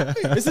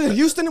 This is in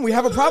Houston. We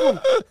have a problem.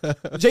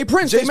 Jay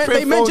Prince. They met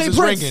phones Jay is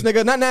Prince. ringing.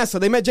 Nigga, not NASA.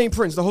 They met Jay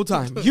Prince the whole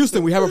time.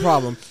 Houston, we have a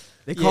problem.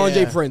 They calling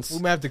Jay Prince. We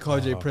may have to call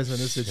Jay Prince on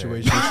this shit.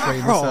 situation. Straighten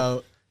this Bro.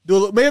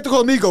 out. May have to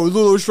call Nico. Do a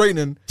little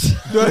straightening.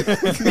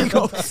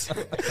 Migos.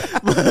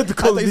 May have to I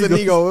call think it's a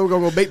Nigo. We're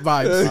gonna go bait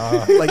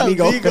vibes. Like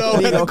Nigo. Nigo.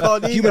 We had to call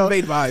Nigo. Human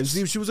bait vibes.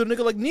 See, if she was a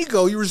nigga like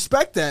Nico, you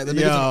respect that. The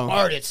nigga's Yo. an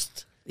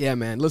artist. Yeah,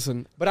 man.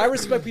 Listen, But I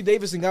respect Pete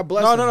Davidson. God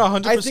bless No, him. no,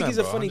 100%, I think he's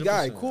a bro, funny 100%,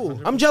 guy. Cool.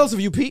 100%. I'm jealous of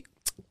you, Pete.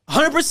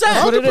 100%.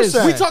 That's what it is.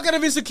 We talk out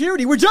of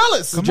insecurity. We're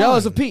jealous. I'm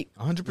jealous of Pete.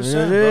 100%, It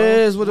bro.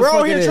 is what the We're fuck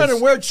out here it trying is.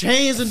 to wear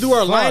chains and do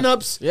our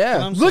lineups.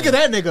 Yeah. I'm Look at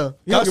that nigga.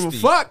 He don't give a Dusty.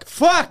 fuck.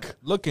 Fuck.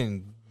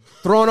 Looking.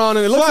 Throwing on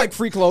and it looks Fuck. like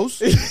free clothes.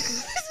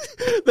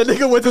 The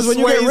nigga went to When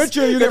you get Sway's.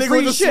 richer, you the get nigga free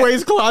went to shit.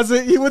 Sway's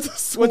closet. He went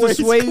to Went to Sway's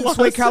Sway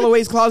closet.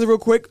 Calloway's closet real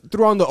quick.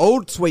 Threw on the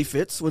old Sway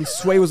fits when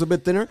Sway was a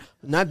bit thinner.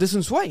 Not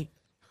dissing Sway.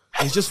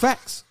 It's just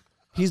facts.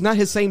 He's not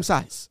his same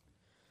size.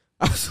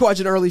 I was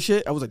watching early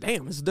shit. I was like,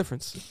 damn, it's a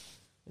difference.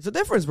 It's a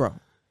difference, bro.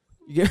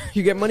 You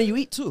get money, you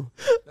eat too.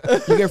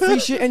 You get free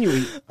shit and you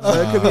eat.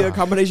 So it could be a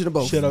combination of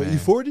both. Shit out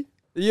E40.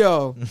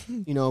 Yo,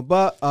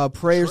 but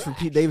prayers for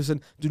Pete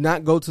Davidson. Do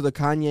not go to the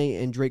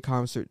Kanye and Drake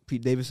concert,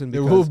 Pete Davidson.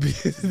 There Because will be.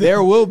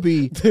 there will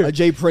be a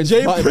Jay Prince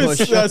Jay button Prince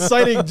push.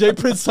 sighting. Jay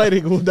Prince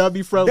sighting will not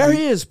be friendly. There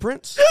he is,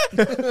 Prince.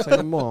 Say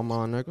no more,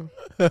 man, nigga.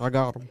 I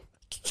got him.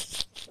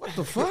 What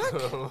the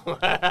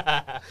fuck?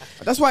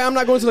 That's why I'm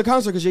not going to the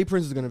concert because Jay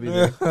Prince is going to be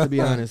there. To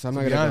be honest, I'm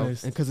not To be going to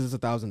honest. go because it's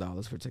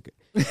 $1,000 for a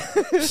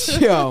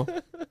ticket. Yo,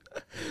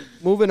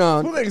 moving Who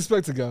on. they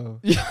expect to go?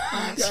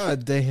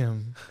 God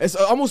damn. It's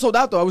almost sold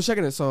out though. I was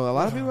checking it, so a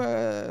lot of people.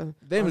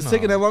 Damn, it's no.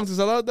 taking that long to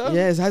sell out though?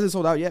 Yeah, it hasn't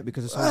sold out yet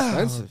because it's so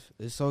expensive.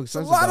 It's so It's a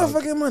expensive. lot of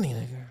dog. fucking money,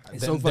 nigga.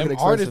 It's so Them fucking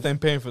artists expensive.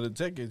 ain't paying for the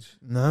tickets.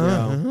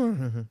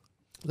 No.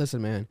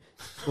 Listen, man.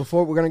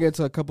 Before we're gonna get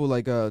to a couple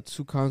like 2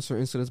 concert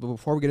incidents, but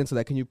before we get into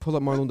that, can you pull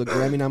up Marlon the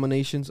Grammy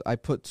nominations? I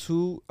put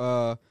 2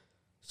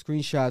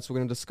 screenshots. We're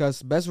gonna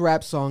discuss best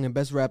rap song and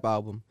best rap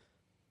album.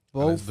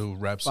 Let's Both do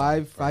rap song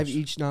five first.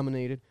 each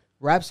nominated.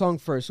 Rap song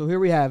first. So here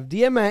we have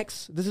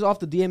DMX. This is off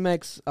the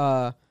DMX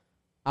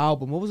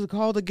album. What was it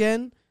called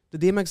again? The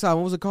DMX album.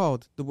 What was it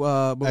called?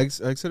 The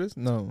Exodus?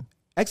 No.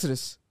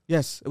 Exodus.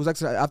 Yes, it was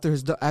Exodus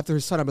after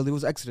his son. I believe it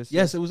was Exodus.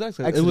 Yes, it was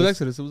Exodus. Exodus. It was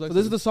Exodus. It was So Exodus.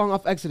 this is the song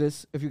off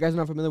Exodus. If you guys are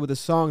not familiar with this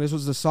song, this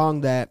was the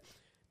song that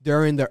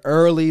during the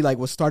early, like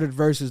what started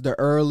versus the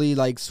early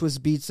like Swiss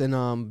Beats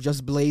and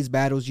Just Blaze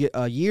battles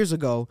years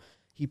ago.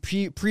 He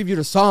previewed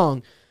a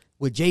song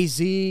with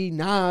Jay-Z,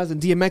 Nas,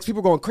 and DMX.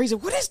 People going crazy.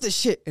 What is this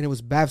shit? And it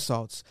was Bath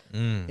Salts.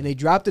 And they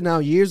dropped it now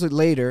years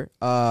later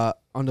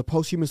on the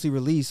posthumously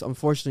release.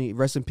 Unfortunately,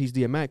 rest in peace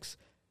DMX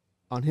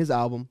on his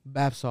album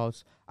Bath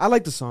Salts. I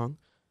like the song.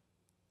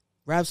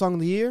 Rap song of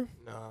the year?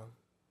 No.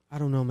 I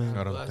don't know, man.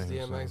 I don't Well, that's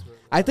think DMX, so. but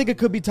I think it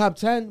could be top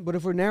 10, but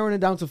if we're narrowing it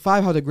down to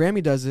 5, how the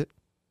Grammy does it,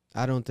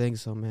 I don't think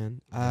so, man.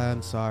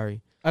 I'm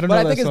sorry. I don't But know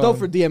I that think it's song. dope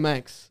for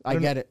DMX. I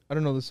don't get it. I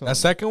don't know the song. That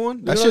second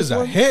one? That know shit's this a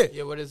one? hit.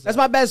 Yeah, what is that? That's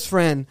my best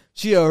friend.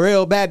 She a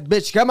real bad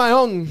bitch. Got my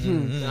own.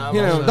 Nah,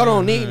 You know, I'm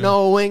don't need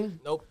no wing.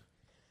 Nope.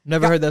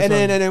 Never heard that and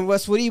song. then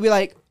West Woody be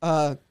like,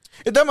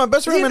 Is that my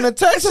best friend in the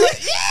text?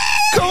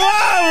 Come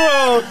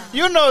on, bro.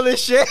 You know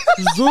this shit.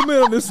 Zoom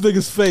in on this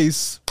nigga's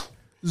face.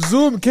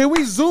 Zoom. Can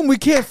we zoom? We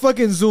can't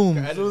fucking zoom.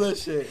 I do that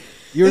shit.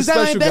 You're is a that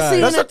my special best guy.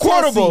 scene That's in a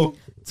quotable.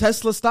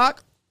 Tesla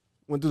stock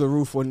went through the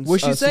roof when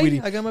What'd she say?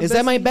 Sweetie. I got my Is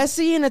that my Bessie?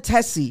 Bessie in a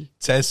Tessie?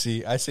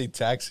 Tessie. I say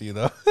taxi,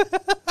 though.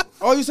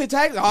 Oh, you say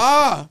tag?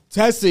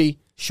 Tessie.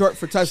 Short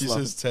for She Tesla.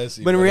 says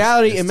Tessie. But in it's-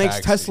 reality, it's it makes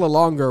taxi. Tesla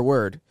longer a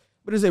word.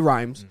 But it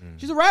rhymes.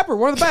 She's a rapper,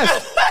 one of the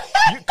best.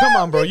 Come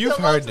on, bro. You've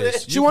heard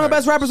this. She's one of the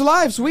best rappers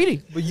alive,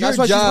 Sweetie. But your That's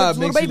why she's job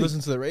Little makes you Baby. listen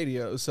to the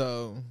radio,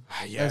 so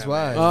Yeah, that's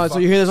why. man. So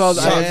you hear this all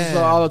the,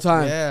 Yeah. all the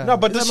time. Yeah. No,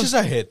 but this is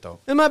a hit, though.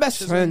 And my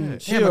best friend,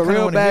 hit. she Damn, I a kinda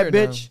real wanna bad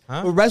hear it bitch. now.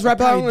 Huh? Well, best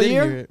rap I album of the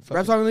didn't hear year? it. Fuck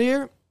Rap it. song of the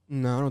year?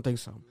 No, I don't think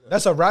so.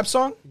 That's a rap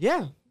song?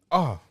 Yeah,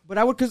 Oh. but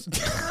I would cause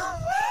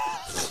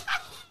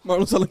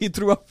Marlon telling he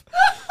threw up.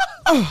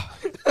 I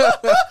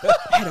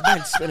had a bag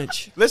of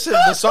spinach. Listen,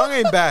 the song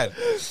ain't bad.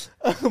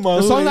 The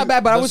song's not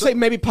bad, but I would say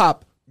maybe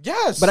pop.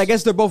 Yes. But I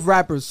guess they're both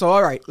rappers. So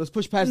all right, let's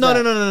push past No,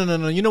 that.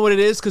 no. You know what it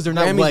is? Because they're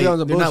not Grammys white. be on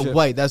the They're not bullshit.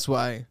 white. That's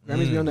why.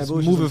 Grammys be on that Let's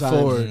bullshit move it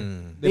sometimes. forward.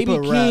 They Baby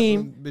put rap,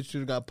 Keem. bitch,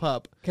 you got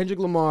pop. Kendrick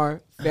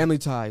Lamar, Family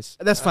Ties.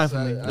 That's fine for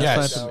me. That's That's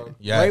Yes. fine for me.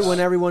 Yes. Right when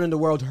everyone in the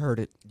world heard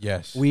it.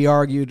 Yes. We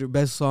argued the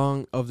best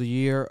song of the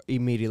year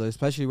immediately,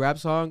 especially rap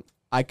song.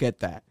 I get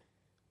that.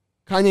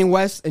 Kanye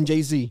West and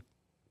Jay-Z.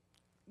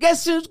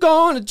 Guess who's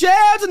going to jail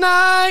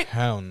tonight?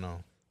 Hell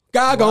no.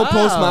 God gonna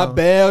post my Wow.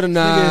 bail Nigga hit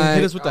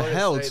tonight. us with the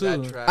hell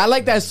too. I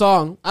like that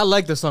song. I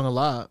like the song a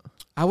lot.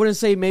 I wouldn't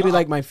say maybe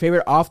like my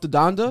favorite off the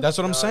Donda. That's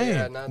what I'm No, saying.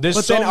 yeah, not- There's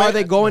But so then are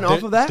they going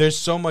off of that? There's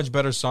so much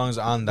better songs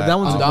on that. But that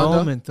one's a Donda?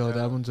 moment though.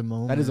 That one's a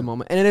moment. That is a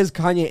moment. And it is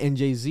Kanye and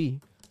Jay-Z.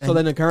 So And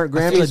then the current I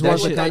feel like Grammys that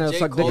wants to shit- kind of J.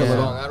 suck dick Cole a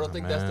little. song. I don't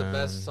think that's the Man.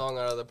 best song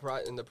out of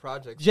the in the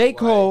project. J.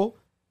 Cole,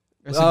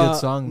 That's a good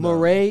song. though.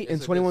 Murray, It's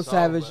and a 21 good song,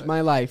 Savage, but-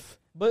 My Life.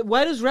 But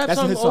why does rap That's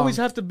a songs hit song. always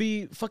have to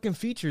be fucking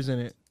features in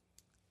it?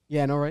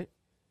 Yeah, I know, right?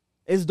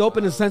 It's dope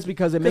in a sense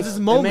because it makes, it's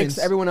it moments.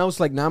 makes everyone else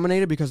like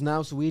nominated because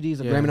now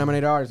Sweetie's a Yeah. Grammy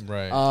nominated artist.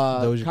 Right.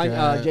 Doja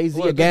Cat. Jay-Z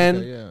Well, Doja again.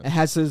 Cat, yeah. It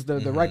has his the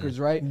Mhm. records,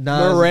 right? Nas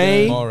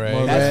Murray. again.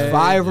 Murray. That's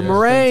fire for Yeah.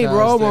 Murray, bro.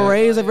 Fantastic.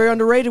 Murray is a very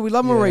underrated. We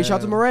love Murray. Yeah. Shout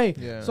out to Murray.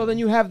 Yeah. So then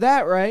you have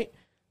that, right?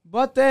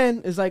 But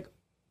then it's like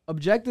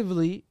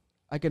objectively,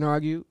 I can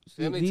argue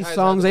these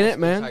songs ain't it,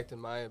 man. Impact, in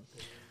my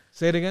opinion.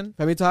 Say it again.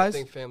 Family I Ties.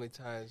 think Family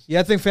Ties. Yeah,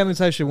 I think Family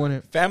Ties should win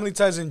it. Family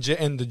Ties and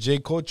the J.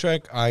 Cole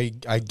track, I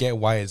get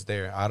why it's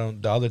there. I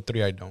don't. The other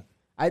three, I don't.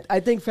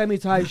 I think Family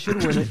Ties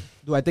should win it.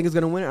 Do I think it's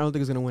gonna win it? I don't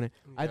think it's gonna win it.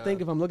 I Yeah.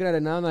 think if I'm looking at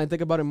it now and I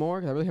think about it more,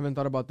 'cause I really haven't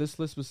thought about this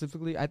list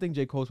specifically. I think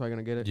J. Cole's probably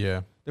gonna get it.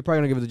 Yeah. They're probably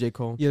gonna give it to J.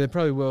 Cole. Yeah, they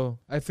probably will.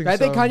 I think. I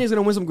think so. Kanye's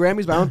gonna win some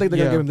Grammys, but I don't think they're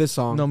Yeah. gonna give him this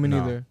song. No, me No.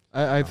 neither.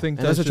 I think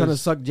Unless that's they're trying to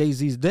just- suck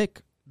Jay-Z's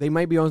dick. They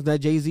might be on that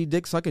Jay-Z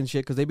dick sucking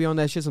shit because they be on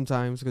that shit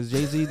sometimes. Because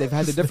Jay-Z, they've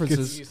had the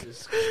differences.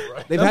 Jesus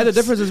Christ. They've had the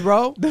differences,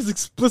 bro. That's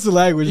explicit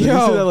language. Yo.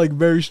 You say that like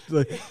very.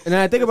 Like, And then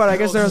I think about it. I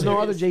guess there's no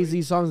other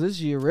Jay-Z songs this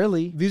year,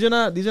 really. these are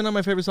not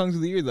my favorite songs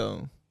of the year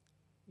though.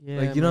 Yeah,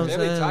 Like, you know man. what I'm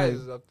Family saying? Ties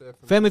Like, is up there.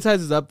 For me. Family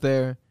Ties is up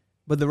there,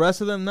 but the rest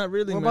of them not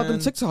really. What about them man.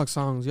 TikTok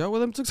songs, yo? What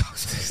them TikTok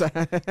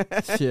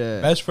songs?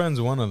 Yeah. Best Friend's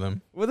one of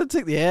them. What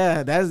the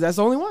Yeah, that's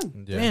the only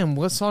one. Yeah. Damn,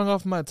 what song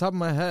off my top of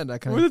my head? I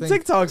kind Where of the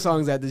think. TikTok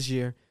songs at this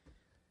year?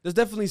 There's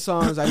definitely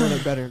songs I know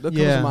they're better. That comes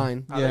Yeah. to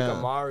mind. I Yeah. think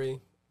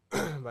Amari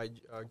by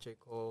J.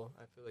 Cole.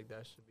 I feel like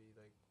that should be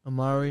like.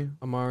 Amari.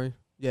 Amari.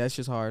 Yeah, it's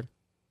just hard.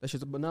 That's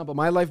just but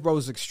My Life, bro,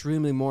 is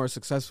extremely more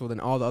successful than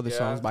all the other Yeah.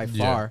 songs by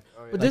Yeah. far.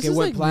 Oh, yeah. But Like, this it is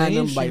went like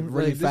platinum, like, mainstream,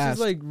 really fast.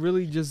 This is like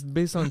really just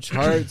based on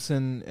charts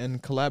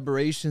and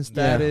collaboration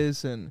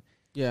status, and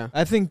Yeah.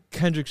 I think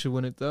Kendrick should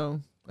win it though.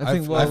 I I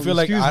think. f- Well, I feel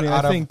like excuse me,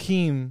 out I of- think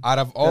Keem. Out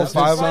of all That's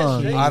his five, song. out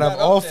of Drake's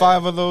all not up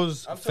five there. of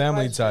those, I'm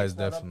Family surprised Ties Drake's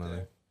not up definitely.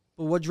 there.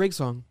 But what Drake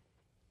song?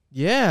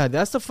 Yeah,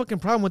 that's the fucking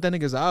problem with that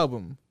nigga's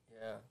album.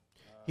 Yeah.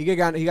 He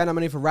got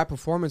nominated for rap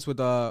performance with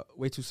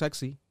Way Too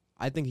Sexy.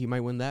 I think he might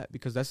win that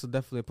because that's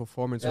definitely a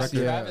performance That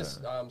record. Travis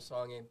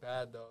song ain't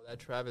bad though. That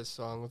Travis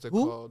song, what's it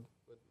Who? called?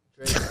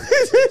 With Drake.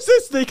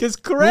 This thing is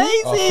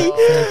crazy.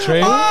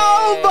 Trey?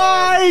 Oh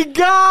my We're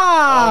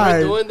God.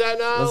 doing that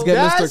now. Let's get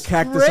That's Mr.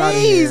 Cactus out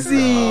of here. crazy.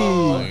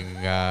 Oh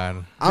my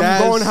God. I'm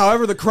That's- going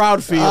however the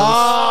crowd feels.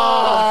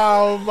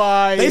 Oh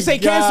my. They say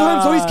cancel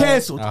him, so he's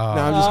canceled. Oh. No,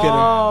 I'm just kidding.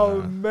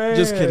 Oh man.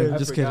 Just kidding. I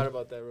Just forgot kidding.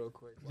 about that real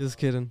quick. Just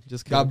kidding.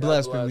 Just kidding. God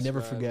bless, man. We bless, never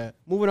man. forget.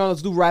 Moving on,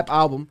 let's do rap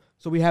album.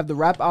 So we have the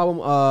rap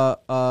album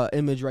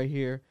image right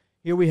here.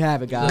 Here we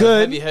have it, guys.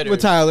 Good Heavy hitters.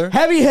 with Tyler.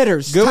 Heavy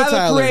hitters. Good with Tyler,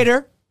 Tyler.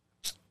 Creator.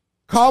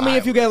 Call me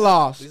if you get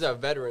lost. These are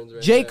veterans,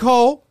 right? J. there.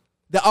 Cole,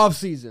 The Off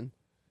Season.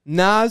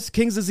 Nas,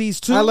 King's Disease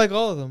 2. I like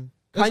all of them.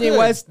 That's Kanye good.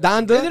 West,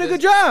 Donda. They did a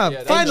good job. Yeah,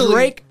 that's Finally.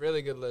 Drake.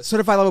 Really good list.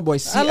 Certified Lover Boy, I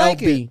CLB.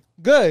 like it.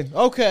 Good.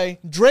 Okay.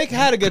 Drake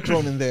had to get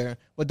thrown in there,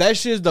 but that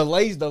shit is the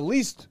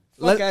least.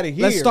 Fuck out of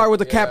here. Let's start with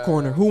the cap Yeah.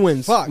 corner. Who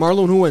wins? Fuck.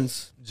 Marlon, who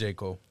wins? J.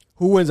 Cole.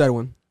 Who wins that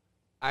one?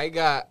 I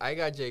got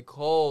J.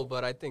 Cole,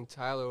 but I think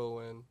Tyler will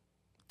win.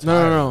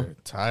 No. I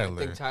Tyler.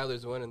 think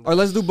Tyler's winning. Or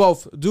let's do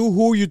both. Do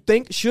who you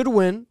think should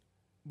win,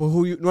 but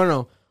who you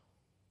no.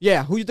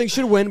 Yeah, who you think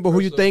should win, but who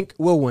you First think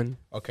will win.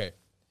 Okay.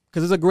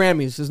 Because it's a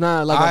Grammys. It's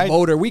not like I- a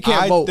voter. We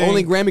can't I vote. think-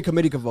 Only Grammy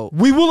committee can vote.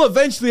 We will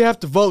eventually have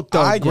to vote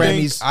though. I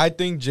Grammys.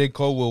 think J.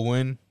 Cole will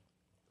win.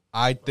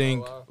 I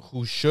think wow.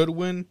 who should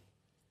win?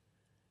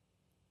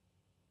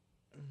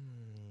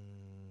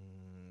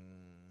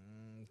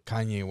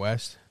 Kanye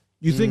West.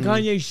 You think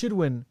Kanye should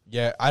win?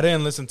 Yeah, I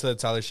didn't listen to the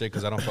Tyler shit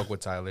because I don't fuck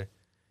with Tyler.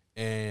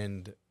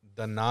 And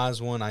the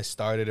Nas one, I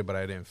started it, but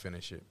I didn't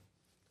finish it.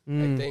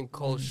 Mm. I think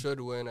Cole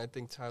should win. I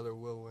think Tyler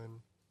will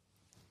win.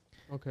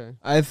 Okay.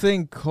 I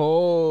think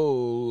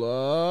Cole.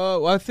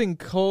 I think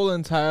Cole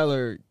and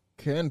Tyler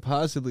can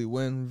possibly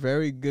win.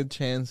 Very good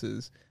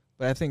chances,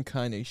 but I think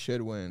Kanye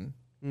should win.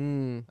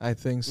 Mm. I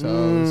think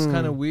so. It's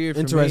kind of weird for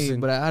me, Interesting.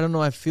 but I don't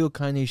know. I feel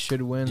Kanye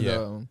should win Yeah.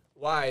 though.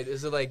 Why?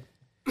 Is it like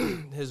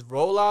his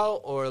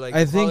rollout or like?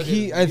 I think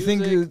quality of I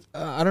think music?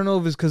 I don't know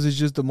if it's because it's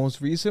just the most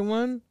recent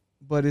one,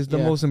 but it's the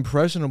Yeah. most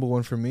impressionable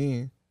one for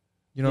me.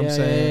 You know what I'm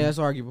saying? Yeah, that's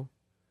arguable.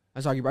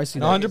 That's arguable. I see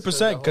that.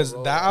 100% because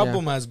whole that roll.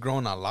 album has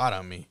grown a lot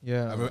on me.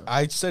 Yeah. I mean,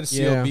 I said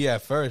Yeah. CLB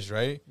at first,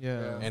 right?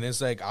 Yeah. And it's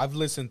like I've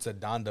listened to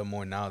Donda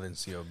more now than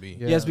CLB.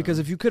 Yeah. Yes, because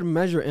if you could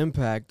measure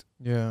impact,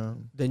 Yeah.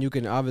 then you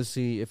can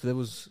obviously, if there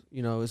was,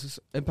 it's just,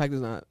 impact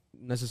is not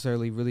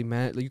necessarily really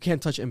like, you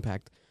can't touch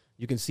impact.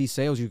 You can see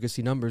sales, you can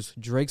see numbers.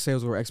 Drake's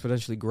sales were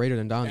exponentially greater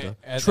than Donda,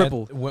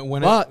 tripled.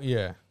 When But-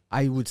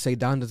 I would say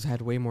Donda's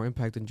had way more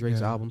impact than Drake's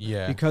Yeah. album.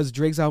 Yeah. Because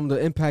Drake's album, the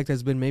impact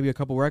has been maybe a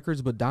couple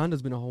records, but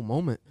Donda's been a whole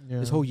moment. Yeah.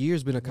 This whole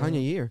year's been a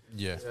Kanye year.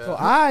 Yeah. Yeah. So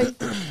I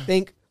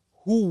think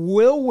who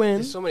will win,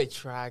 There's so many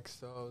tracks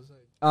though. It's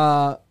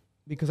like,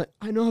 because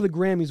I know how the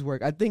Grammys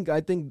work. I think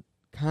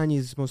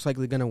Kanye's most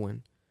likely gonna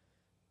win.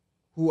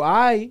 Who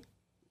I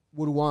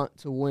would want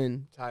to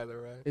win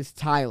Tyler, right? is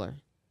Tyler.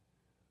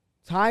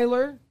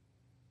 Tyler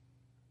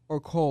or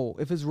Cole.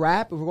 If it's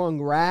rap, if we're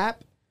going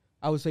rap,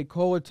 I would say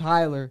Cole or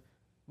Tyler.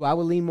 But I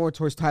would lean more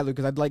towards Tyler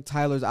because I'd like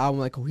Tyler's album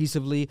like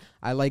cohesively.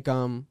 I like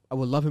I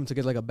would love him to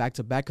get like a back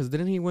to back because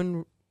didn't he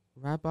win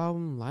rap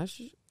album last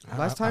time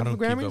I for don't keep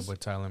Grammys? up with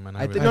Tyler, man.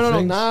 I think really no,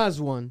 don't.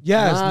 Nas won.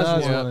 Yes, Nas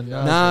Nas won. won.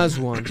 Yeah. Nas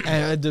won.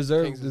 And I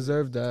Kings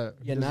deserved that.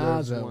 Yeah, Deserves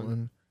Nas that won.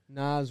 one.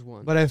 Nas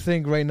won. But I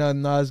think right now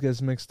Nas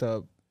gets mixed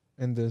up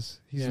in this.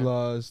 He's Yeah.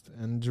 lost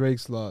and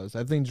Drake's lost.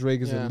 I think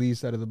Drake is Yeah. the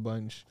least out of the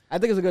bunch. I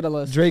think it's a good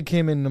list. Drake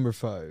came in number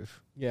 5.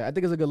 Yeah, I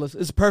think it's a good list.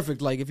 It's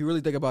perfect. Like if you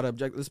really think about it,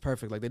 it's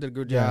perfect. Like they did a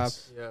good job.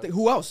 Yes. Yeah.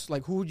 Who else?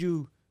 Like who would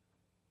you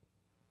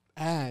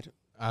add?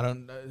 I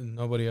don't.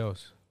 Nobody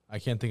else. I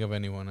can't think of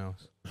anyone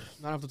else.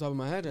 Not off the top of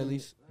my head, at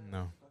least.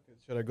 No.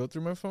 Should I go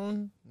through my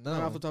phone?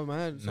 Not off the No. top of my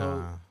head. So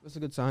Nah. that's a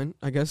good sign,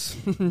 I guess.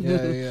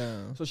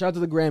 yeah. So shout out to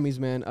the Grammys,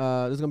 man.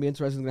 This is gonna be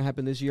interesting. It's gonna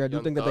happen this year. I do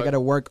Young think that they Thug. gotta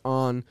work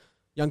on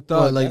Young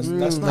Well, Thug. like,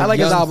 that's not I like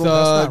his Young album.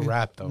 Thug. That's not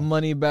rap though.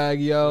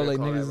 Moneybag, yo, What do like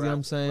they call niggas, that, you know what rap?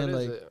 I'm saying? What is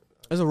Like, it?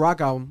 It's a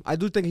rock album. I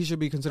do think he should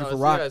be considered for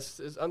rock. Yeah,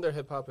 it's under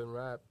hip hop and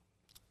rap.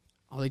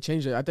 Oh, they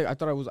changed it. I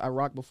thought it was I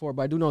rock before,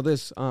 but I do know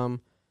this.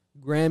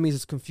 Grammys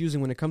is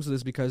confusing when it comes to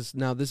this because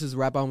now this is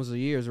rap albums of the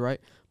years,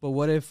 right? But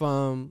what if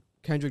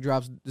Kendrick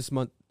drops this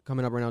month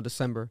coming up right now,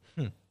 December,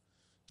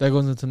 that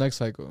goes into next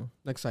cycle.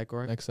 next cycle,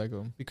 right? Next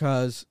cycle.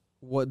 Because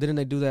what didn't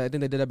they do that? I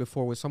think they did that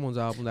before with someone's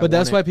album. But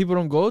that's why people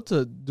don't go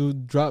to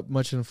drop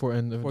much in the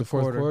fourth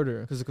quarter.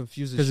 quarter. because it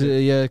confuses. Because Shit.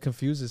 it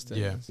confuses things.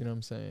 Yeah. You know what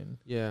I'm saying?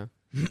 Yeah,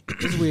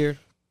 it's weird.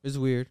 It's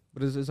weird,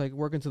 but it's like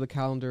working to the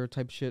calendar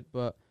type shit.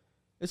 But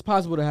it's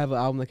possible to have an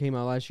album that came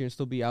out last year and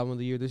still be album of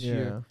the year this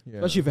year, Yeah.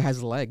 especially if it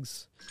has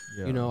legs.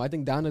 Yeah. You know, I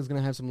think Donda's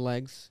gonna have some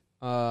legs.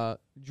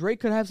 Drake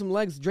could have some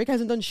legs. Drake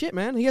hasn't done shit,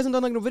 man. He hasn't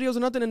done like no videos or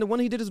nothing, and the one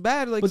he did is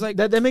bad. Like, But it's like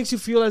that makes you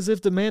feel as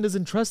if the man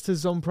doesn't trust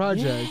his own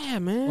project. yeah,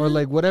 man. Or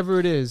like whatever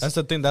it is. That's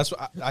the thing. That's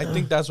why I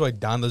think that's why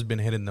Donda's been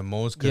hitting the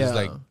most because Yeah.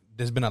 like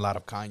there's been a lot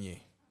of Kanye.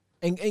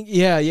 and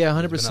yeah,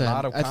 100%. There's been a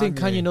lot of I think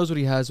Kanye. Kanye knows what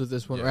he has with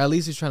this one, or Yeah. at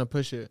least he's trying to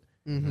push it.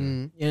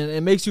 Mm-hmm. and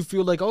it makes you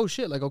feel like, oh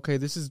shit, like okay,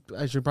 this is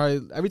I should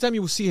probably every time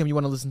you see him, you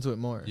want to listen to it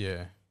more.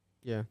 Yeah.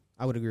 Yeah,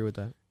 I would agree with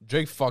that.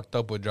 Drake fucked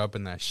up with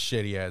dropping that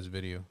shitty ass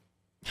video.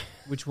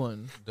 Which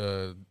one?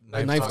 The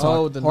Knife Talk. Talk.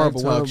 Oh, the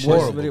horrible. Knife One Talk of the shit.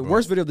 worst, Horrible, video, bro.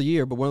 worst video of the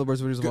year, but one of the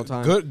worst videos of all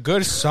time.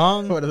 Good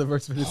song. One of the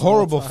worst videos.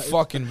 Horrible of all time.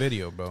 fucking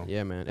video, bro.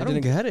 Yeah, man. I don't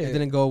get it. It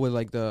didn't go with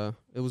like the.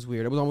 It was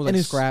weird. It was almost And like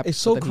it's scrap. It's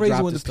so but then he crazy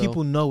dropped when it the still.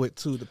 people know it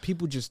too. The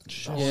people just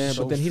Yeah,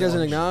 so but then he doesn't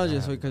fucking acknowledge it,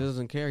 mad, so because he bro.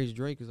 doesn't care. He's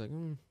Drake. He's like,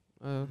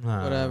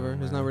 Nah, whatever.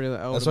 It's not man. really.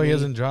 That's why he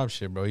hasn't dropped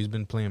shit, bro. He's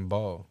been playing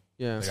ball.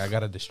 Yeah. Like I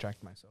gotta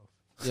distract myself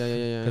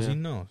Yeah. because he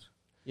knows.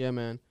 Yeah,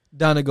 man.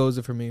 Donna goes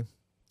it for me.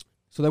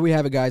 So there we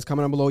have it, guys.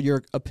 Comment down below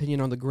your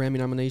opinion on the Grammy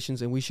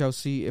nominations, and we shall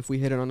see if we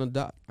hit it on the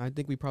dot. I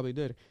think we probably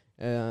did.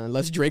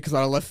 Unless Drake is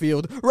out of left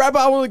field. Rap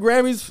out one of the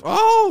Grammys.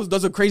 Oh,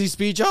 does a crazy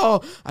speech.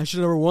 Oh, I should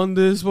have never won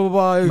this. Blah, blah,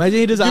 blah. Imagine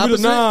he does the Give it to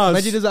opposite. Nas.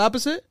 Imagine he does the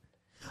opposite.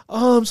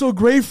 Oh, I'm so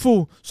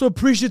grateful, so I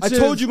appreciative.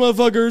 told you,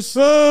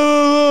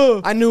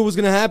 motherfuckers. I knew it was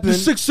going to happen. The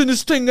six in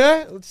this thing,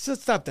 eh? Let's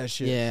just stop that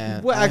shit.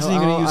 Yeah. What accent you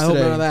gonna use I hope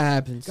today? none of that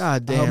happens.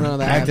 God I hope damn, none of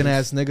that acting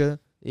happens. ass nigga.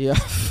 Yeah.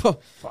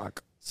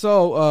 Fuck.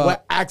 So,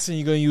 What accent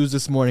you gonna use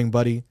this morning,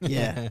 buddy?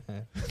 yeah.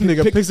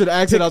 Nigga picks an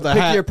accent out the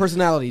Pick hat. your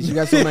personalities. You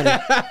got so many.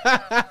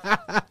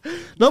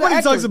 Nobody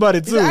He's an talks actor. about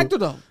it He's too. an actor,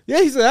 though.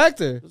 Yeah, he's an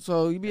actor.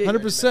 So, you be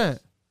 100%.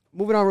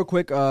 Moving on real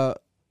quick,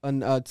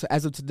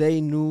 as of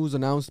today, news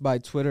announced by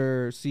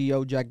Twitter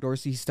CEO Jack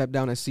Dorsey, he stepped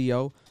down as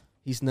CEO.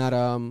 He's not.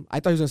 I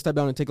thought he was gonna step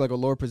down and take like a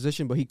lower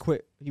position, but he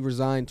quit. He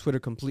resigned Twitter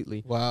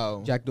completely.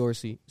 Wow. Jack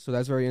Dorsey. So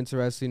that's very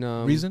interesting.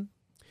 Reason?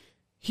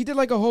 He did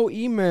like a whole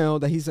email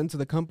that he sent to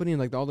the company and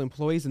like all the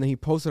employees, and then he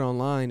posted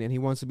online, and he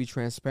wants to be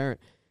transparent.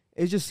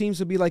 It just seems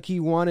to be like he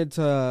wanted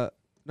to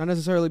not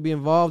necessarily be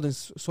involved, and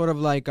sort of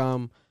like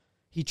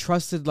he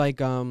trusted like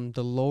the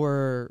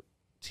lower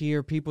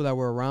tier people that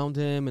were around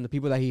him and the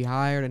people that he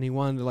hired, and he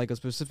wanted like a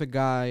specific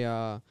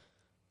guy.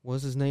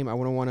 What's his name? I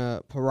wouldn't want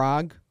to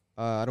Parag.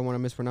 I don't want to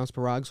mispronounce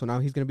Parag. So now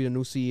he's gonna be the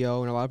new CEO,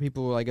 and a lot of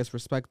people, I guess,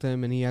 respect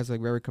him, and he has like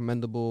very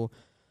commendable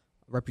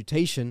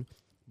reputation.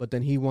 But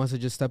then he wants to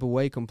just step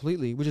away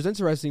completely, which is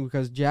interesting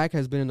because Jack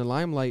has been in the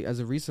limelight as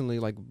of recently,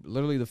 like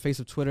literally the face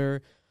of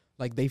Twitter.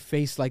 Like they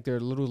face like their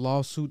little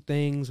lawsuit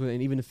things,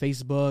 and even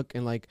Facebook,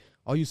 and like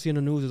all you see in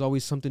the news is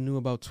always something new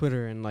about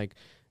Twitter, and like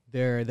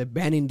they're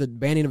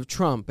banning of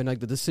Trump, and like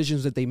the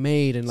decisions that they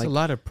made, and It's like a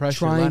lot of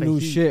pressure. a trying lot of new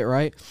heat. shit,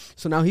 right?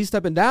 So now he's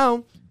stepping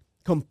down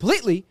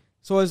completely.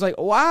 So it's like,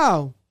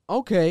 wow,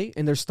 okay.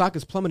 And their stock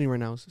is plummeting right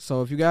now.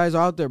 So if you guys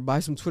are out there, buy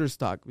some Twitter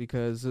stock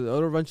because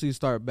it'll eventually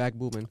start back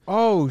booming.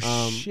 Oh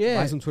Buy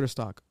shit! some Twitter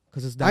stock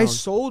because it's down. I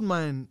sold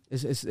mine.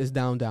 It's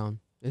down.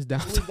 It's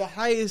down. It was the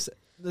highest.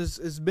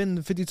 It's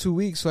been 52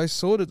 weeks, so I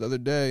sold it the other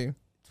day.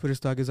 Twitter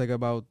stock is like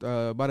about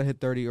to hit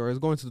 30, or it's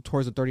going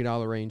towards the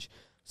 $30 range.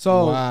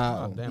 So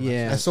wow. Oh, damn,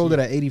 yeah, I sold it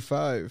at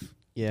 85.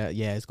 yeah,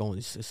 it's going.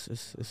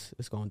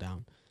 It's going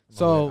down. I'm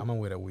So gonna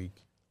wait a week.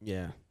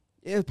 yeah,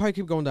 it'll probably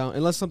keep going down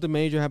unless something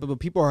major happens. But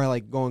people are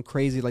like going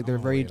crazy, like they're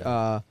I'm very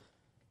gonna wait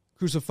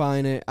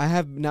crucifying it. I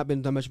have not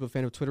been that much of a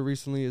fan of Twitter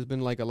recently. It's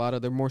been like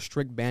they're more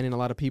strict, banning a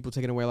lot of people,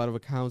 taking away a lot of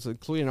accounts,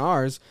 including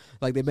ours.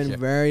 Like they've been Yeah.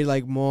 very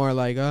like more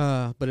like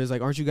but it's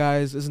like, aren't you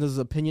guys? Isn't this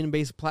an opinion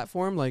based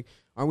platform? Like,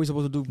 aren't we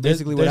supposed to do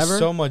basically there's whatever?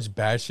 so much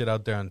bad shit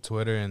out there on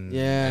Twitter, and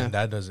Yeah. and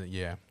that doesn't.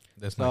 Yeah,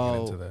 let's not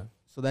get into that.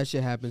 So that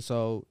shit happened.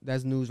 So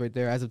that's news right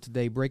there as of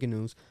today, breaking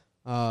news.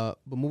 But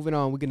moving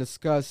on, we can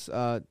discuss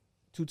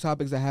two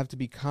topics that have to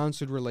be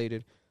concert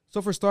related.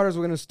 So for starters,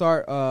 we're gonna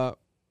start.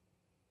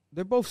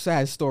 They're both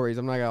sad stories.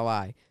 I'm not gonna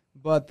lie,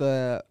 but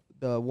the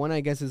one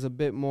I guess is a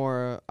bit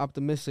more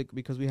optimistic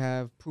because we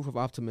have proof of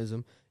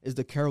optimism. Is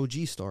the Karol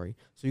G story?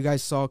 So you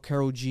guys saw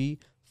Karol G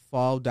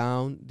fall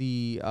down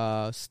the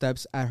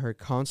steps at her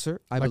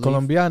concert. I Like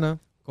believe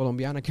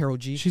Colombiana. Karol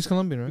G. She's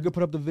Colombian, You right? could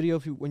put up the video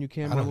when you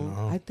can. I don't Marlon.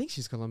 know. I think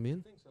she's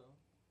Colombian.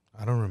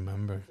 I don't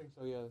remember.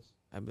 so, yes.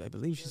 I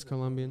believe she's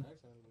Colombian.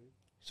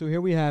 So here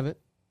we have it.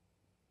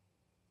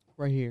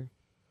 Right here.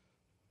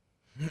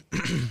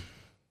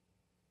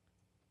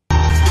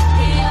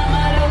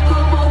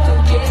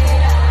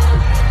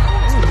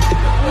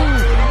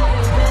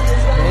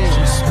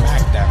 She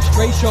smacked that.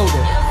 Straight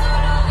shoulder.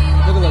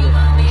 Look at it.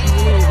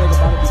 She really was like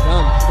about to be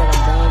done. She said,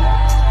 I'm done.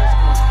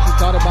 She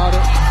thought about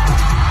it.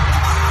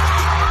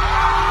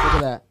 Look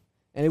at that.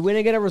 And we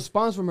didn't get a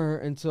response from her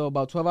until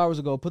about 12 hours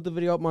ago. Put the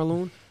video up,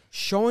 Marloon.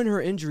 Showing her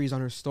injuries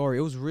on her story.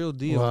 It was real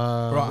deal.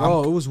 Wow.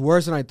 Bro, it was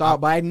worse than I thought.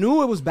 But I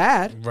knew it was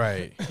bad.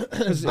 Right.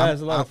 There's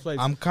a lot of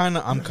flights. I'm kind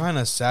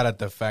of sad at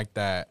the fact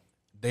that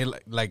they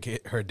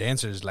like her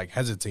dancers like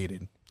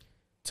hesitated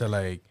to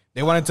like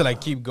they wanted to like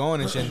keep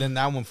going and shit. And then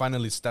that one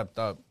finally stepped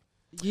up.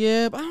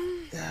 Yeah, but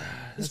it's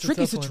That's a a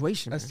tricky tough one.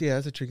 situation. That's man.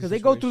 that's a tricky. Because they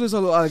go through this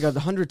like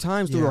 100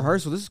 times through Yeah.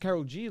 rehearsal. This is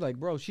Karol G. Like,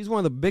 bro, she's one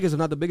of the biggest, if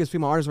not the biggest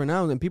female artists right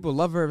now. And people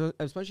love her,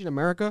 especially in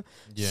America,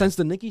 Yeah. since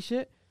the Nicki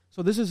shit.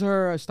 So this is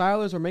her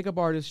stylist or makeup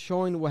artist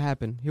showing what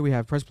happened. Here we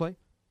have, press play.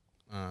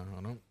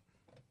 Hold on.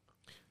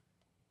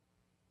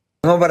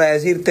 Tengo para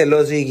decirte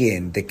lo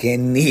siguiente, que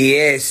ni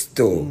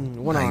esto,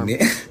 One ay, arm, ni,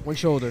 one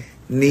shoulder,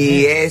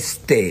 ni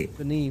este,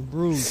 the knee,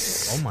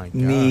 bruised. Oh my god.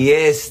 ni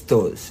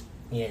estos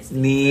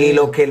Ni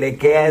lo que le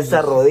queda a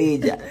esa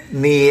rodilla,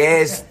 ni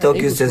esto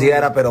que usted se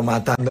iba pero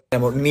matando,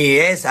 ni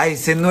ay,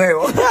 ese es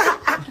nuevo.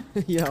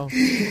 Yo,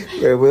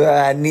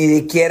 Ni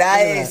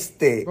siquiera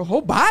este, her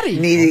whole body.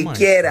 ni Oh my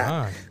siquiera.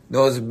 God.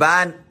 Nos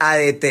van a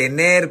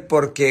detener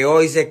porque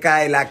hoy se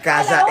cae la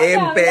casa en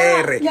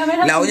PR.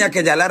 La uña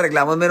que ya la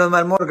arreglamos, menos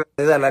mal, Morgan,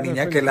 gracias a la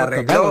niña que la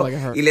arregló.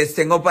 Y les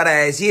tengo para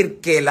decir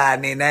que la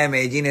nena de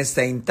Medellín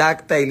está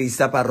intacta y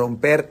lista para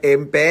romper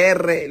en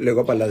PR.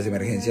 Luego para las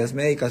emergencias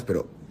médicas,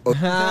 pero...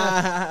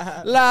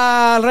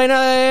 La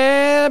reina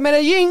de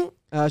Medellín.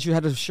 She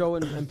had a show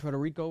in Puerto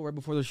Rico right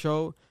before the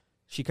show.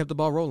 She kept the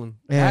ball rolling.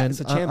 And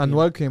That's a champion.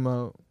 Anuel came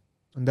out.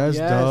 And that's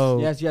yes,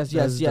 dope. Yes,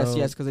 That's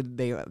dope. because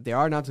they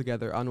are not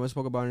together. Anuel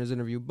spoke about it in his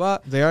interview,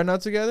 but They are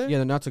not together? yeah,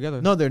 they're not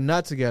together. No, they're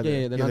not together.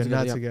 Yeah, they're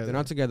not together. They're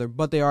not together,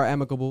 but they are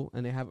amicable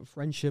and they have a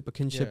friendship, a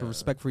kinship, a Yeah.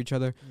 respect for each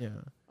other. Yeah.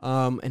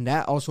 And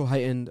that also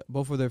heightened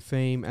both of their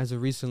fame as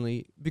of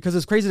recently, because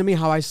it's crazy to me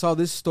how I saw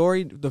this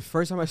story. The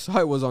first time I saw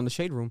it was on the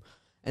Shade Room,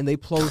 and they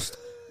post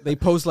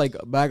like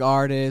black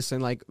artists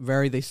and like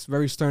very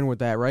stern with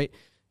that, right?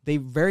 They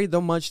very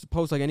don't much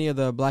post like any of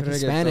the black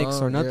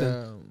Hispanics or nothing.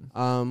 Yeah.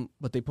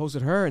 But they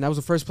posted her, and that was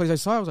the first place I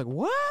saw it. I was like,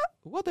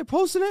 what? They're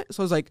posting it?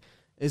 So it's like,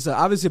 it's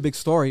obviously a big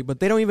story, but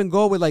they don't even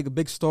go with like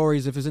big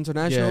stories. If it's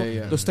international,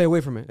 Yeah. they'll stay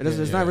away from it.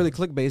 It's not really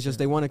clickbait. It's just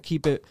they want to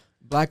keep it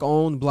black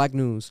owned, black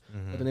news.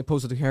 But then they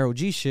posted the Karol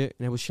G shit,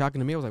 and it was shocking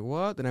to me. I was like,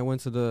 what? Then I went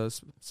to the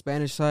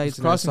Spanish sites It's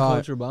and I crossing saw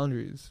cultural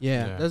boundaries.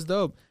 Yeah. Yeah. That's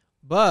dope.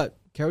 But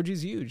Karol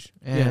G's huge.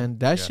 And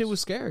that Yes. shit was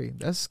scary.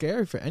 That's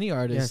scary for any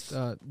artist.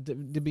 Yes.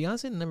 Did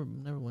Beyonce never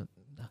went?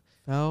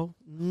 Fell?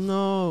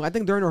 No. I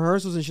think during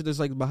rehearsals and shit, there's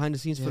like behind the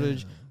scenes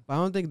footage. Yeah. But I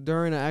don't think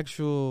during an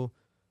actual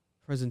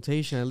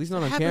presentation, at least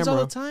not It on happens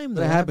camera. all the time.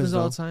 But Though. it It happens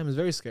all happens, the time. It's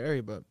very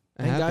scary, but It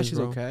thank God happens, she's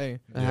bro. okay.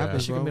 It Yeah.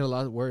 happens, She could bro. be a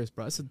lot worse,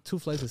 bro. It's 2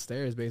 flights of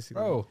stairs,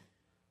 basically. Bro,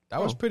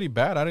 that was Oh. pretty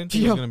bad. I didn't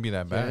think it Yo. was gonna be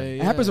that bad.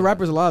 It happens to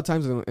rappers a lot of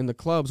times in the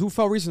clubs. Who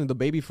fell recently? The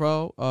Baby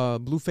fell.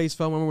 Blueface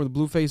fell. Remember when the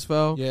Blueface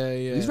fell? Yeah.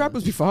 These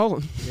rappers be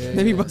falling. Yeah,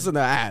 They be yeah. busting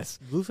their ass.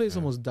 Blueface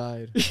almost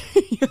died.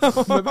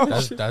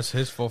 That's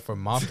his fault for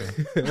mopping.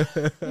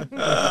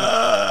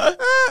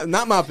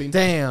 Not mopping.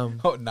 Damn.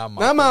 Oh, not mopping.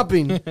 Not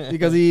mopping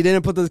because he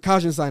didn't put the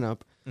caution sign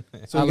up.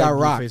 So he I got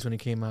liked rocked. Blueface when he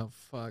came out.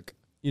 Fuck.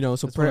 You know,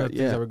 so That's one prayer. of the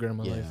things I Yeah. regret in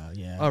my life.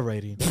 Yeah.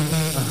 Alrighty.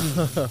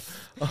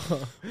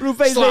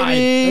 Blueface, Slide.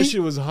 baby. That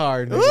shit was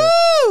hard. nigga.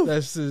 Woo!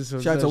 That's just, Shout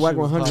out that to shit Wack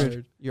was 100.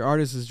 hard. Your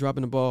artist is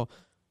dropping the ball.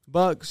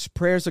 But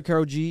prayers to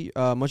Karol G.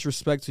 Much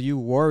respect to you,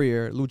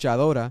 warrior,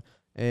 luchadora.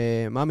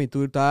 Mami,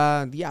 tú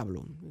estás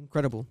diablo.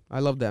 Incredible. I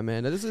love that,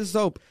 man. This is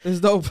dope. It's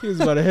dope. He was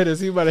about to hit us.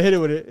 He was about to hit it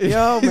with it.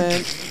 Yo, man.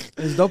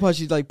 It's dope how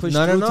she like pushed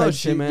through type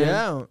shit, man.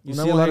 Yeah. You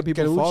see a lot of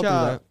people fall through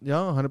that. Yeah,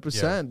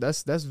 100%.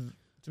 That's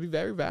to be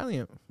very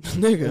valiant.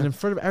 And Nigga. in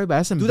front of everybody,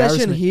 that's an Do that shit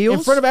in embarrassment. heels?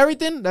 In front of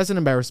everything, that's an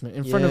embarrassment.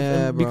 In front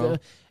Yeah, of bro.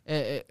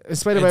 in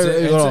spite of It's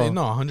everything.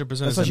 no, 100%.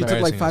 That's why she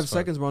took like 5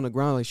 seconds on the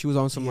ground. Like she was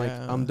on some like,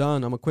 Yeah. I'm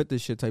done. I'm gonna quit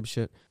this shit type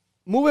shit.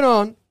 Moving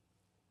on.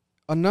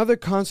 Another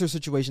concert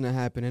situation that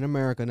happened in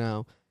America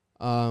now.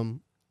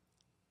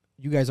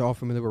 You guys are all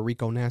familiar with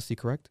Rico Nasty,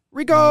 correct?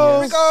 Rico!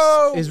 Yes.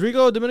 Rico! Is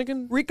Rico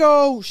Dominican?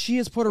 Rico, she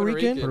is Puerto Puerto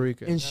Rican, Rican. Puerto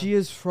Rican. and she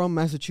is from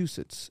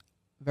Massachusetts.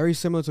 Very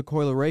similar to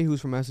Coyle Ray, who's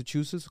from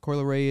Massachusetts.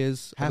 Coyle Ray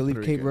is, I Half believe,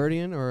 Puerto Cape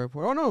Rican. Verdean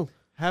or no,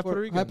 half Puerto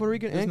Rican. half Puerto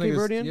Rican This and Cape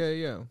nigga's- Verdean?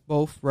 Yeah.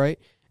 both, right?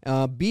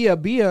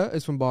 Bia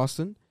is from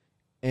Boston,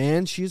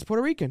 and she's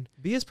Puerto Rican.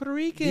 B is Puerto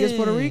Rican. Bia is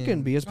Puerto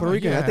Rican. Bia is Puerto Oh,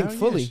 Rican. yeah, I think hell yeah,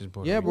 fully. she's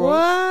Puerto Yeah, Rican. bro.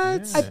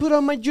 What? Yeah. I put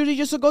on my Judy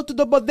just to go to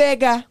the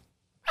bodega.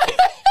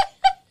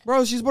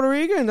 Bro, she's Puerto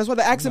Rican. That's why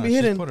the accent No, be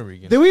she's hidden. Puerto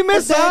Rican. Did we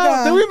miss Bodega.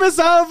 out? Did we miss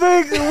out,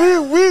 Vic?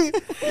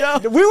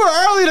 We were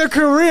early in her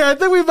career. I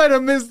think we might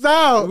have missed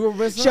out. We were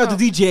missing Shout out out.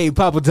 to DJ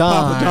Papa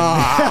Don.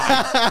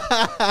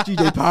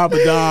 DJ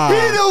Papa Don.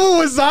 He knew what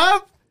was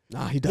up.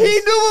 Nah, he does. He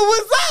knew what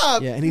was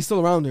up. Yeah, and he's still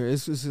around her.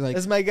 It's like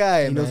That's my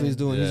guy. he knows what he's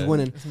doing. He's Yeah.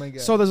 winning. That's my guy.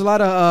 So there's a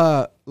lot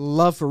of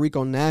love for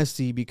Rico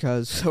Nasty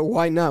because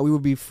why not? We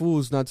would be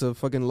fools not to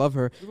fucking love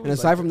her. And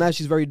aside from that,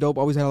 she's very dope.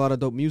 Always had a lot of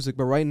dope music.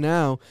 But right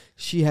now,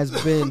 she has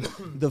been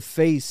the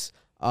face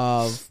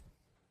of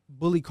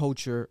bully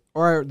culture,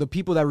 or the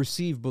people that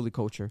receive bully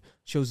culture.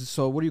 Shows.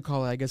 So what do you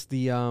call it? I guess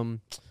the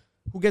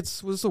who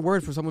gets, what's the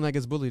word for someone that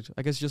gets bullied?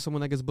 I guess just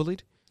someone that gets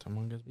bullied.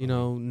 Someone gets You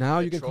know, now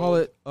you can call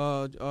it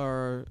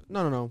or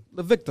no,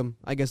 the victim.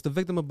 I guess the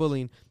victim of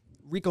bullying,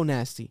 Rico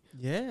Nasty.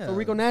 Yeah. So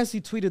Rico Nasty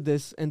tweeted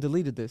this and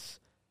deleted this.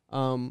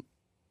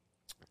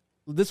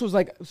 This was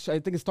like, I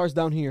think it starts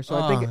down here. So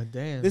I think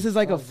damn. this is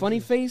like a funny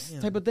face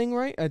Damn. type of thing,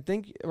 right? I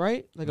think,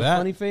 right? Like a That-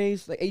 funny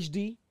face, like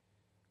HD,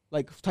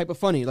 like type of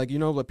funny. Like, you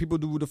know, like people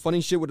do the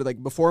funny shit with it,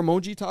 like before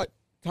emoji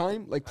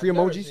time, like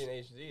pre-emojis.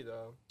 HD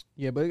though.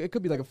 Yeah, but it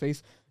could be like a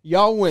face.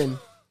 Y'all win.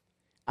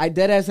 I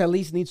deadass at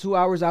least need 2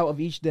 hours out of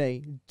each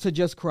day to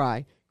just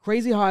cry.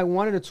 Crazy how I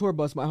wanted a tour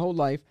bus my whole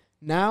life.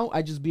 Now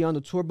I just be on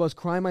the tour bus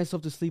crying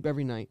myself to sleep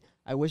every night.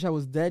 I wish I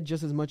was dead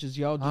just as much as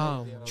y'all do.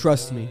 Oh,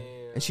 Trust me.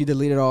 And she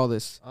deleted all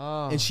this.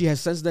 oh. And she has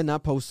since then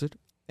not posted.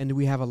 And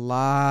we have a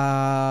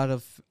lot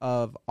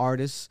of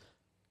artists,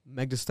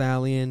 Meg Thee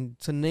Stallion,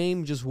 to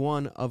name just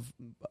one of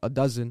a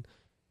dozen,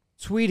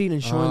 tweeting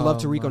and showing love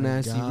to Rico my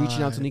Nasty,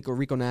 reaching out to God.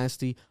 Rico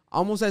Nasty,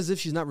 almost as if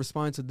she's not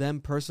responding to them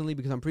personally,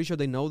 because I'm pretty sure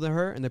they know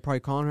her and they're probably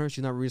calling her.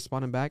 She's not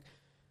responding back.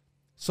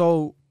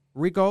 So,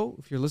 Rico,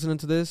 if you're listening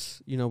to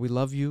this, we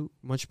love you.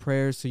 Much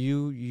prayers to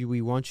you.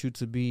 We want you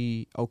to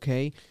be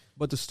okay.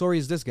 But the story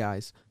is this,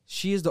 guys.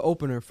 She is the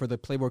opener for the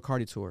Playboi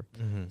Carti tour.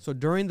 Mm-hmm. So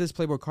during this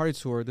Playboi Carti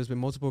tour, there's been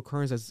multiple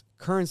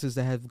occurrences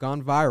that have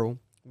gone viral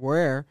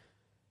where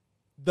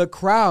the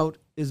crowd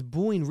is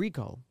booing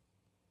Rico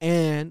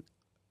and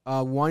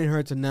wanting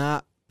her to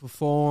not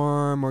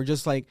perform, or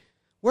just like,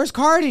 where's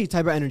Cardi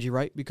type of energy,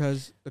 right?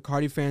 Because the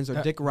Cardi fans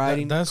are dick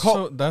riding. That's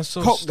so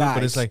stupid.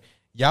 guys. It's like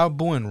y'all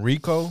booing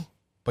Rico,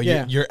 but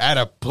Yeah. you're at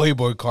a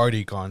Playboi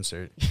Carti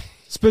concert.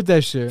 Spit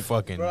that shit.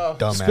 Fucking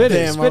dumbass. Spit it,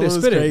 Damn, spit I it, was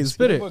spit it, crazy.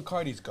 spit it. Playboi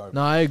Carti's garbage.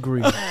 No, I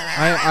agree.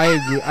 I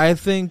agree. I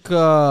think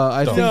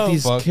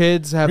these fuck?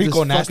 kids have Rico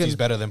this Nasty's fucking.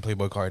 better than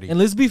Playboi Carti. And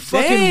let's be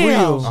fucking Damn.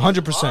 real.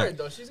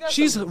 100%.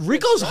 She's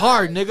Rico's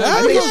hard, nigga. Hell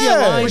I think she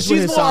yeah. aligns, With she's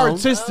his more sound.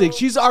 artistic.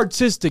 She's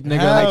artistic, nigga.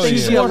 Hell Like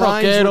she's yeah. She more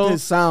aligns rockero. with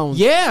his sound.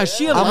 Yeah,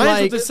 she I'm aligns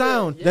like, with the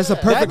sound. That's a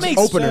perfect That makes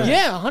opener.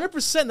 Yeah,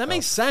 100%. That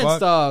makes sense, fuck?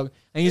 dog.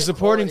 And you're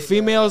supporting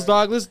females,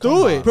 dog. Let's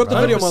do it. Put up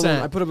the video, 100%.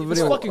 Malone. I put up a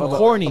video It's fucking of a-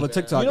 corny. of a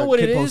TikTok. You know A what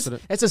kid it is? posted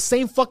it. It's the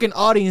same fucking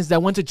audience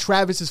that went to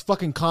Travis's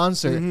fucking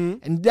concert,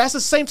 and that's the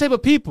same type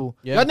of people.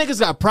 Yeah. Y'all niggas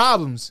got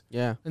problems,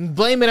 Yeah. and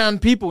blame it on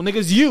people.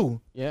 Niggas,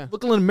 you. Yeah.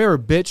 Look in the mirror,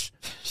 bitch.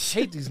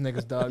 Hate these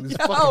niggas, dog. This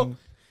fucking.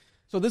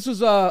 So this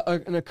was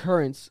an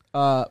occurrence,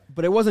 but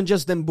it wasn't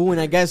just them booing.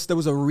 I guess there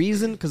was a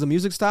reason because the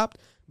music stopped,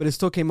 but it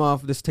still came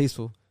off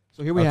distasteful.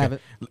 So here we have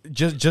it.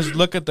 Just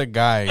look at the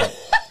guy.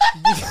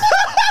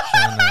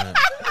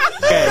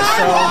 Okay,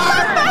 so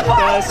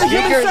the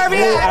speakers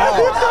blew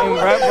out in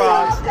Red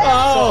Rocks,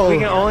 so we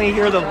can only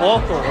hear the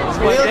vocals,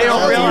 but they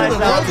don't realize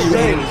that on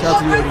stage.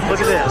 Look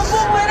at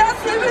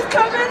this.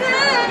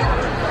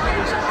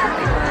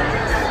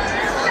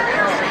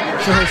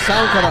 So her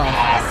sound cut off.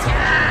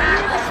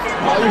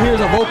 All you hear is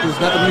the vocals,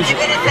 not the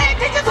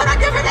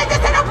music.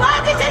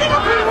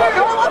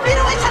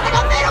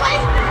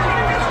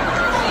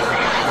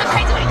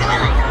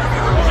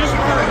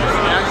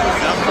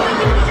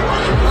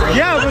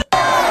 Yeah, but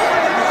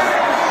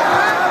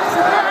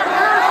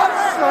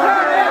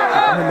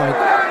Her mic.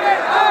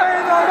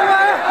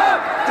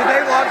 did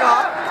they walk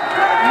off?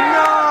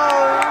 No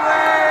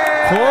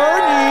way.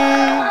 Corny.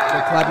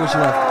 They clapped when she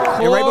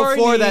left. And right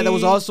before that, there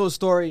was also a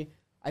story.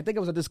 I think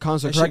it was at this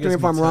concert. That shit Correct me gets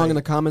if me I'm wrong tight. in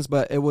the comments,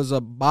 but it was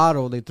a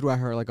bottle they threw at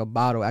her, like a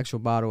bottle, actual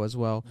bottle as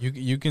well.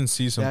 You can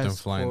see something That's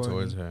flying corny.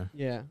 towards her.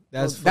 Yeah,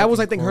 That's that was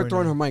I fucking think her corny.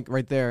 throwing her mic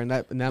right there in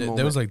that moment.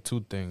 There was like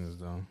two things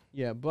though.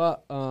 Yeah,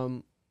 but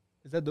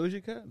Is that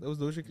Doja Cat? That was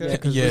Doja Cat. yeah,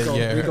 'cause Yeah, Rico,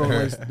 yeah, Rico her-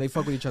 always- they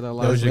fuck with each other a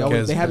lot. Doja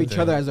Cat's They have the each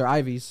other thing. as their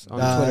Ivies on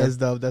Nah, Twitter. that's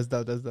dope. That's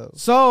dope. That's dope.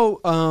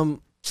 So,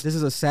 this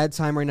is a sad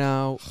time right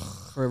now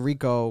for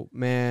Rico,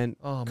 man.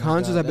 Oh my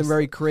Concerts God, have been that's-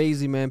 very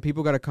crazy, man.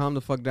 People got to calm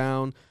the fuck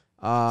down.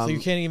 So you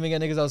can't even get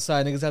niggas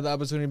outside. Niggas have the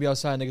opportunity to be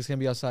outside. Niggas can't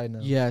be outside now.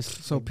 Yes.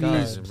 So My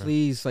God.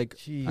 please, like,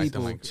 Jeez. Acting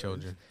people, like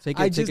children. take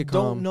it, I take just it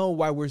calm. don't know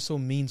why we're so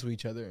mean to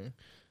each other.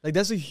 Like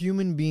that's a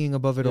human being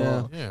above it Yeah.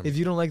 all. Yeah. If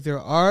you don't like their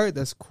art,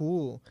 that's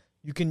cool.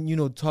 You can,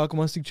 talk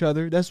amongst each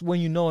other. That's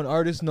when an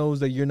artist knows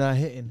that you're not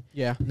hitting.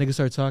 Yeah. Niggas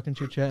start talking,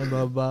 chit chatting,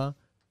 blah blah.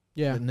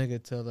 Yeah. But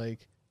nigga to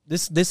like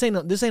this ain't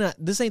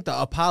the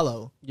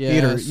Apollo Yes,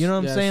 theater. You know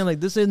what yes. I'm saying? Like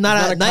this is not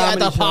It's a night at the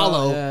comedy show.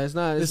 Apollo. Yeah, it's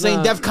not. This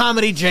ain't Def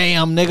Comedy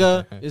Jam,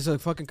 nigga. It's a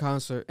fucking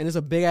concert, and it's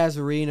a big ass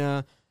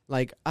arena.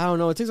 Like, I don't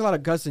know. It takes a lot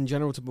of guts in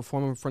general to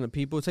perform in front of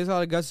people. It takes a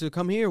lot of guts to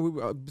come here,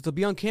 to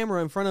be on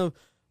camera in front of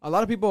a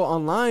lot of people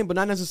online, but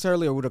not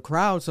necessarily with a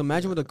crowd. So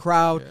imagine with a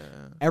crowd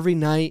every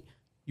night.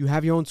 You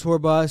have your own tour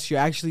bus. You're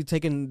actually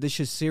taking this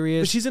shit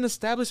serious. But she's an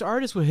established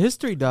artist with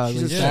history, dog.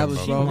 She's Like,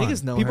 established, bro. bro.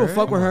 Niggas know People her.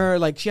 fuck with her.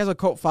 Like, she has a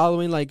cult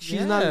following. Like,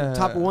 she's not Yeah.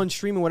 top one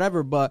streaming,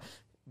 whatever. But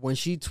when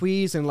she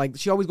tweets and like,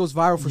 she always goes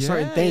viral for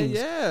certain things.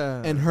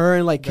 Yeah. And her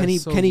and like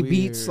That's so Kenny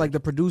Beats, weird. like the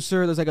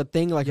producer, there's like a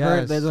thing like her.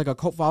 Yes. There's like a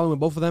cult following with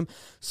both of them.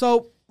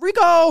 So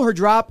Rico, her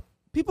drop.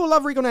 People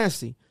love Rico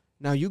Nasty.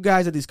 Now you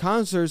guys at these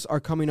concerts are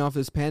coming off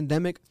this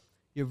pandemic.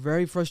 You're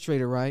very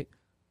frustrated, right?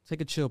 Take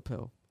a chill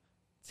pill.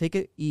 Take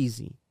it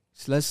easy.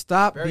 So let's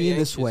stop being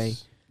this way,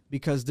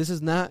 because this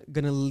is not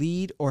going to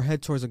lead or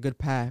head towards a good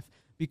path,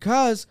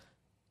 because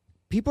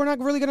people are not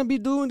really going to be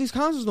doing these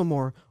concerts no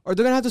more, or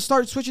they're going to have to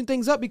start switching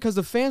things up because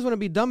the fans want to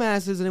be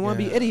dumbasses and they want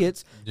to be Yeah.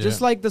 idiots. Yeah.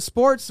 Just like the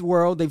sports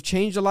world, they've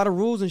changed a lot of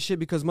rules and shit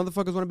because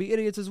motherfuckers want to be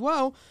idiots as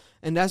well.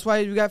 And that's why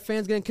you got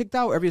fans getting kicked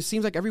out it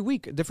seems like every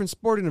week, a different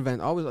sporting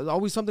event,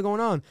 always something going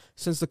on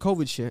since the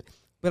COVID shit.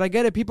 But I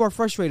get it. People are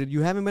frustrated.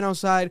 You haven't been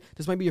outside.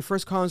 This might be your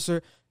first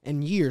concert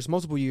in years,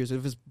 multiple years.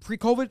 If it's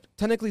pre-COVID,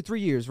 technically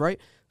 3 years, right?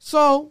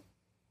 So,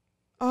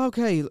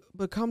 okay,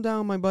 but calm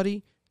down, my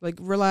buddy. Like,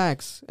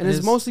 relax. And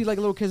it's mostly like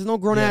little kids. No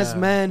grown-ass Yeah.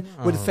 men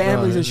with Oh,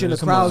 families bro, and shit in the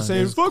come crowd on.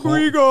 saying, It's fuck com-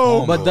 Rico.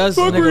 com- But that's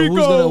Fuck nigga,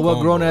 Rico. what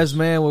Combos. grown ass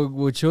man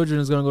with children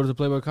is gonna go to the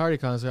Playboi Carti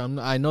concert?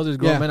 I know there's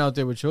grown Yeah. men out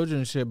there with children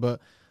and shit, but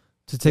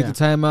To take the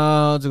time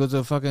out to go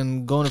to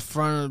fucking go in the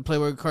front of the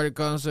Playboy Cardi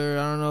concert.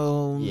 I don't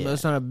know. Yeah.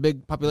 That's not a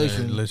big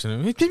population. Yeah, listen.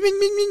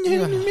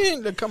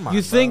 Come on.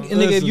 You think, bro.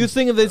 nigga, if you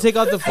think if they take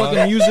out the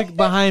fucking music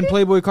behind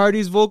Playboy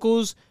Cardi's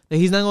vocals, that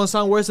he's not gonna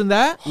sound worse than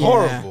that?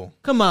 Horrible.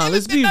 Come on,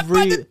 let's be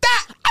real.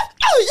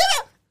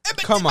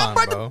 Come on,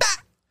 bro.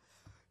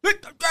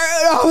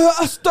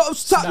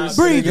 Stop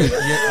breathing.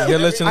 You're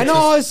listening. I know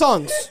all his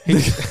songs.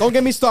 Don't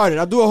get me started.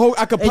 I'll do a whole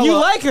acapella And you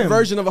like him.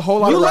 version of a whole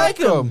lot You of like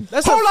rap. him.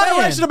 That's Whole a lot of fan.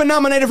 rap should have been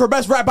nominated for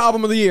best rap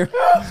album of the year.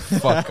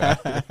 Fuck.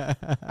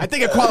 I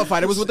think it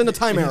qualified. It was within the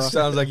time era.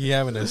 Sounds like he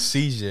having a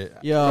seizure.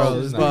 Yo,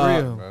 Bro, it's but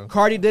not real, bro.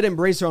 Cardi did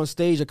embrace her on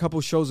stage a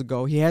couple shows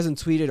ago. He hasn't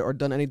tweeted or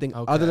done anything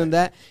Okay. other than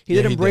that. He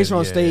Yeah, did he embrace did. her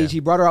on Yeah, stage. yeah. He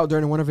brought her out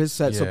during one of his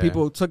sets, so Yeah.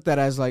 people took that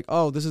as like,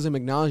 oh, this is him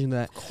acknowledging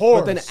that.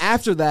 course. But then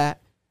after that,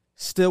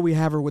 still we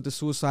have her with the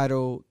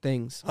suicidal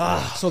things.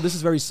 So this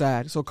is very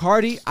sad. So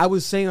Cardi, I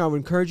was saying I would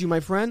encourage you,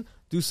 my friend,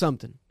 do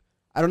something.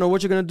 I don't know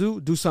what you're going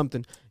to do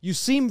something. You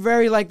seem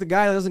very like the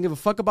guy that doesn't give a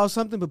fuck about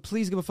something, but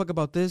please give a fuck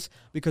about this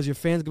because your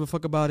fans give a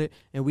fuck about it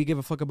and we give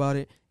a fuck about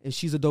it and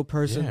she's a dope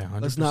person. Yeah,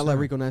 Let's not let 100%.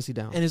 Rico Nasty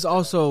down. And it's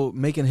also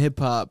making hip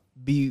hop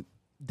be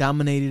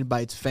dominated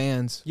by its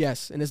fans.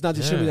 Yes, and it's not,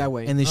 it shouldn't be Yeah. that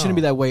way. And they shouldn't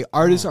be that way.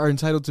 Artists are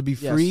entitled to be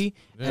Yes. free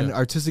and Yeah.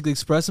 artistically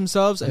express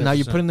themselves, and now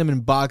you're 100%. putting them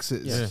in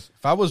boxes. Yeah.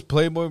 If I was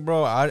Playboy,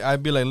 bro,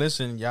 I'd be like,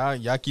 listen,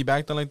 y'all keep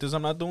acting like this.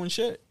 I'm not doing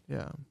shit.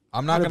 Yeah.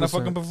 I'm not gonna 100%.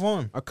 fucking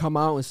perform. Or come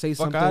out and say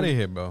Fuck something. out of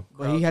here, bro.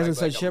 But he hasn't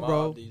said shit,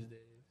 bro. These days.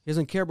 He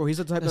doesn't care, bro. He's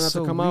the type That's not to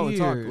so come out and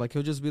talk. weird. Like,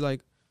 he'll just be like,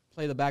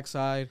 play the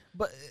backside.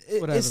 But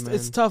Whatever, it's man.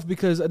 tough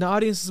because an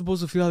audience is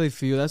supposed to feel how they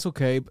feel. That's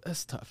okay, but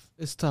that's tough.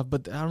 It's tough,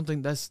 but I don't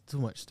think that's too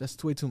much.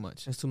 That's way too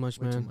much. That's too much,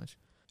 Way man. too much.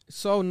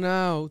 So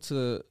now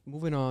to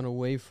moving on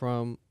away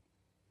from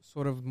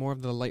sort of more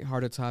of the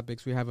lighthearted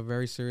topics, we have a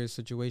very serious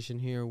situation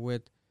here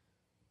with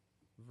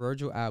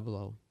Virgil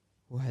Abloh,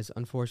 who has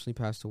unfortunately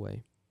passed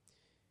away.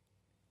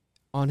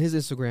 On his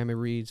Instagram, it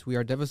reads, "We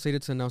are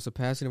devastated to announce the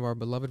passing of our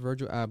beloved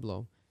Virgil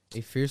Abloh,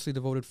 a fiercely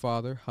devoted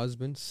father,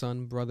 husband,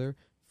 son, brother,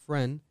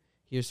 friend.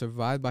 He is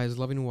survived by his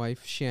loving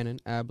wife, Shannon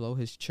Abloh,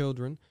 his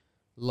children,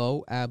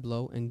 Lo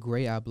Abloh and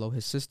Gray Abloh,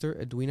 his sister,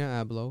 Edwina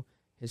Abloh,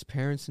 his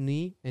parents,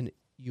 Nee and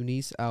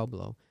Eunice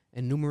Abloh,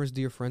 and numerous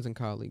dear friends and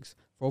colleagues.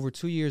 For over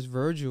 2 years,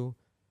 Virgil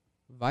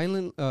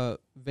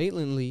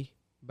valiantly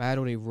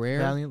battled a rare...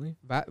 Valiantly?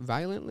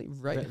 Violently?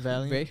 Right.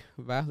 Valiant?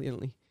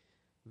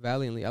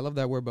 Valiantly. I love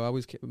that word, but I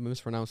always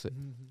mispronounce it.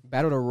 Mm-hmm.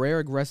 Battled a rare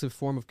aggressive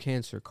form of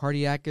cancer,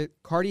 cardiac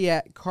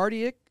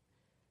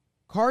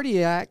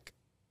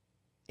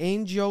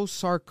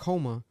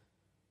angiosarcoma.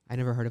 I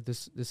never heard of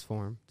this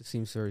form. This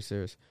seems very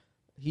serious.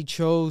 He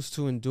chose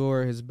to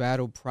endure his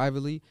battle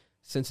privately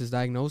since his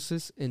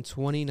diagnosis in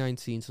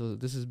 2019. So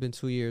this has been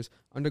 2 years,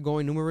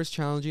 undergoing numerous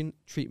challenging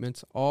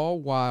treatments,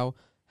 all while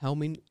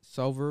helming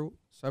several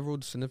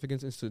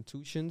significant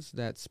institutions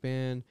that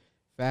span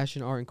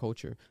fashion, art, and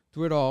culture.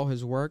 Through it all,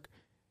 his work,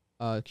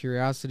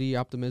 curiosity,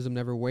 optimism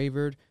never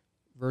wavered.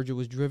 Virgil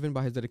was driven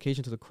by his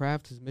dedication to the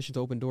craft, his mission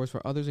to open doors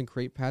for others and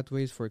create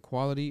pathways for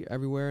equality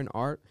everywhere in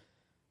art.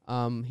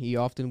 He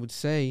often would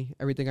say,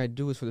 "Everything I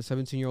do is for the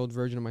 17-year-old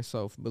version of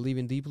myself,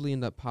 believing deeply in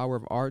the power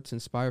of art to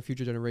inspire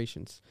future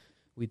generations.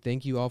 We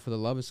thank you all for the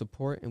love and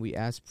support, and we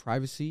ask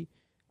privacy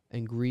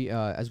and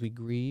as we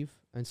grieve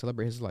and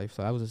celebrate his life."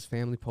 So that was his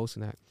family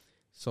posting that.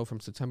 So from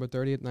September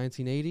 30th,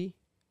 1980,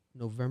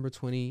 November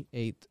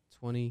 28th,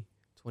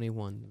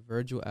 2021,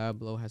 Virgil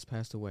Abloh has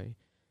passed away.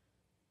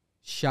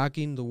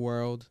 Shocking the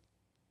world,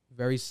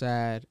 very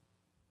sad,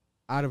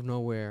 out of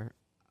nowhere.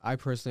 I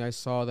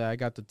saw that. I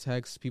got the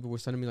text. People were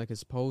sending me like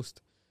his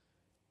post,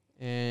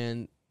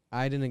 and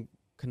I didn't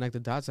connect the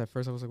dots at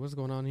first. I was like, what's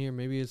going on here?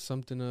 Maybe it's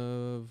something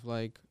of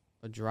like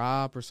a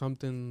drop or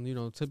something,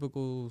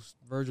 typical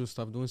Virgil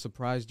stuff, doing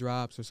surprise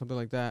drops or something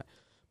like that.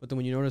 But then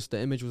when you notice the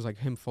image was like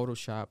him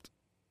photoshopped,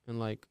 and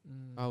like,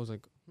 I was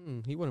like,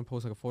 he wouldn't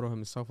post like a photo of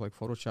himself like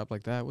Photoshop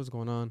like that. What's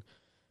going on?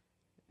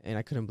 And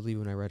I couldn't believe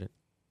when I read it.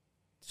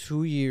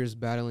 2 years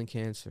battling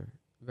cancer.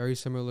 Very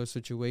similar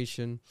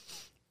situation.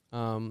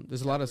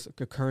 There's a lot of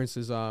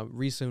occurrences.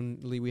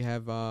 Recently, we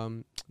have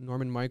Norm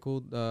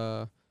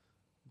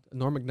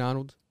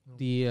Macdonald,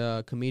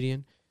 the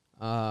comedian.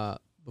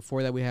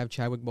 Before that, we have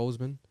Chadwick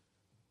Boseman.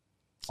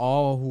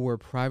 All who were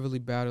privately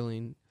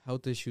battling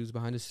health issues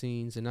behind the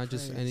scenes, and not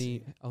just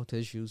any health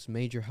issues,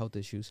 major health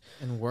issues.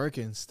 And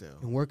working still.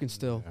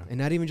 Yeah. And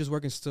not even just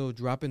working still,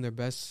 dropping their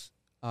best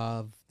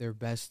of their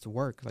best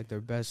work, like their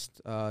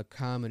best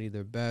comedy,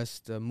 their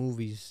best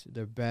movies,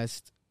 their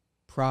best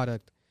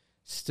product,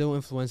 still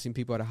influencing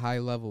people at a high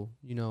level.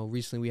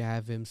 Recently we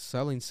have him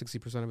selling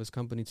 60% of his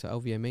company to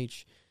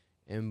LVMH,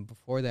 and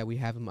before that we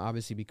have him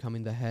obviously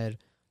becoming the head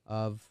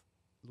of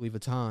Louis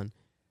Vuitton,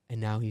 and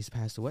now he's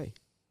passed away.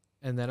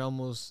 And that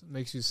almost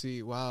makes you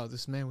see, wow,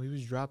 this man, he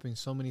was dropping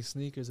so many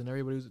sneakers, and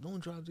everybody was, don't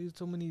drop these,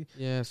 so many.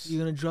 Yes.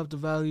 You're going to drop the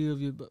value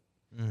of your...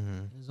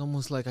 It's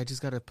almost like I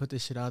just got to put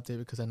this shit out there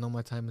because I know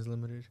my time is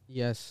limited.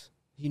 Yes.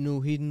 He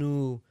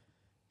knew.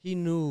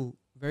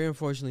 Very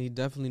unfortunately, he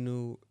definitely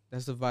knew.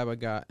 That's the vibe I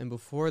got. And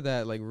before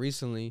that, like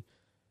recently,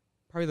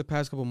 probably the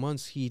past couple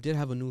months, he did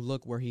have a new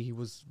look where he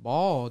was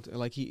bald.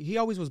 Like he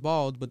always was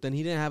bald, but then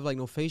he didn't have like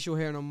no facial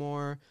hair no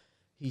more.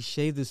 He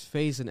shaved his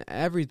face and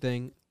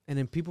everything. And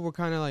then people were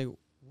kind of like,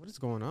 what is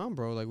going on,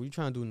 bro? Like, were you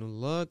trying to do a new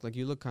look? Like,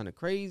 you look kind of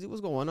crazy.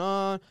 What's going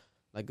on?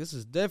 Like, this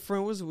is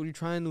different. Were you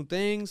trying new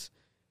things?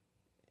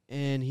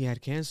 And he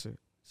had cancer.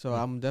 So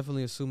I'm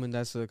definitely assuming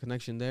that's a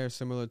connection there,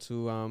 similar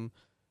to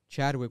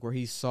Chadwick, where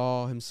he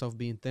saw himself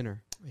being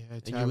thinner. Yeah,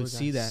 and you would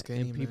see that, skinny,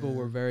 and people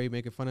were very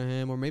making fun of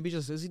him, or maybe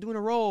just, is he doing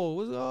a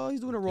role? Oh, he's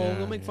doing a role.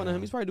 Don't make fun of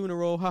him. He's probably doing a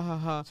role. Ha ha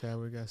ha.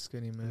 Chadwick got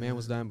skinny, man. The man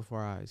was dying before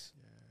our eyes,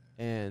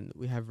 and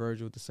we have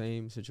Virgil with the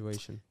same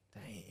situation.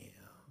 Damn,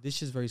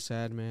 this is very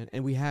sad, man.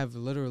 And we have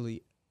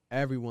literally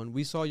everyone.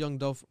 We saw Young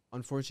Dolph,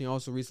 unfortunately,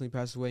 also recently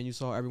passed away, and you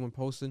saw everyone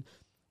posting.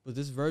 But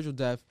this Virgil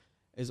death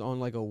is on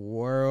like a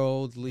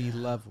worldly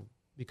level,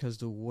 because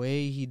the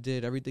way he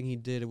did everything he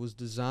did, it was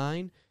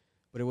design.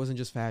 But it wasn't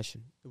just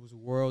fashion; it was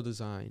world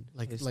design.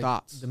 Like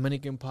thoughts.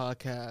 Dominican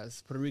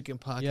podcast, Puerto Rican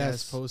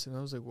podcast posting.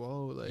 I was like,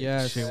 "Whoa!"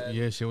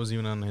 Like, she was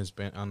even on the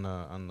Hispanic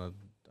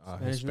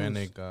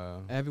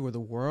everywhere, the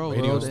world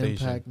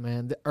impact,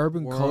 man. The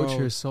urban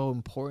culture is so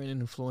important and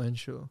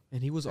influential.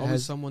 And he was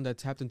always someone that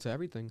tapped into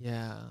everything.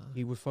 Yeah,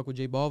 he would fuck with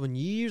J Balvin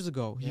years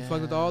ago. He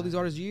fucked with all these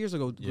artists years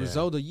ago.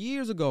 Griselda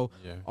years ago.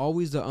 Yeah.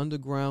 Always the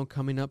underground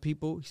coming up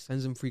people. He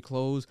sends them free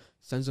clothes,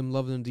 sends them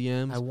love in the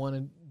DMs. I want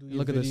to do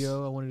your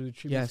video. I want to do a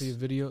tribute for your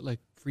video. Like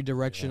free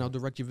direction. I'll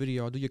direct your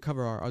video. I'll do your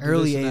cover art. I'll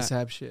early do this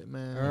ASAP shit,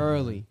 man.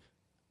 Early.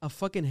 A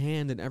fucking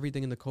hand in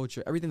everything in the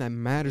culture, everything that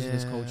matters in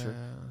this culture.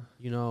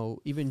 You know,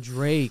 even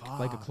Drake,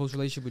 like a close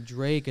relationship with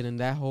Drake, and then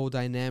that whole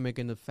dynamic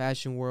in the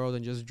fashion world,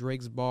 and just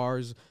Drake's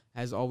bars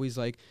has always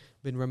like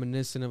been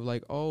reminiscent of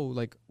like, oh,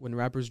 like when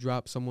rappers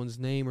drop someone's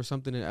name or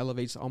something, it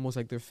elevates almost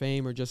like their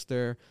fame or just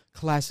their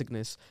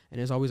classicness. And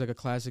there's always like a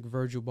classic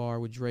Virgil bar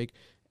with Drake,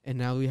 and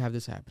now we have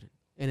this happening,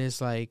 and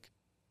it's like,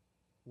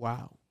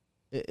 wow,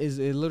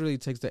 it literally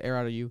takes the air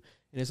out of you,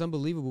 and it's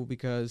unbelievable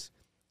because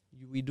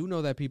we do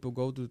know that people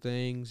go through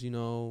things, you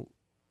know.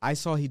 I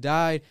saw he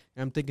died,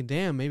 and I'm thinking,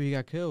 damn, maybe he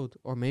got killed,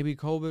 or maybe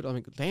COVID. I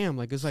mean, damn,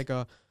 like it's like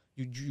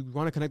you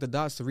want to connect the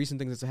dots to recent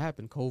things that's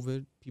happened.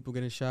 COVID, people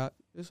getting shot.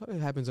 It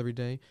happens every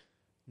day.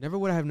 Never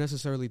would I have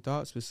necessarily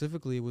thought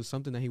specifically it was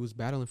something that he was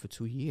battling for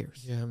 2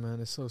 years. Yeah,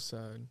 man, it's so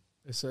sad.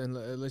 And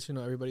it lets you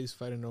know everybody's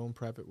fighting their own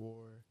private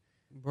war.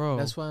 Bro.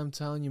 That's why I'm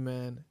telling you,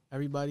 man,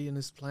 everybody in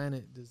this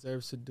planet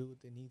deserves to do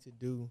what they need to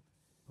do.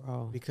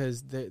 Bro.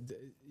 Because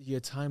your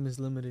time is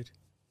limited.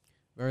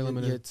 Very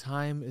limited. Your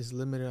time is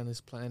limited on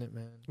this planet,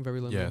 man. Very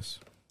limited. Yes.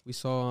 We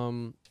saw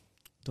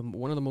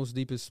one of the most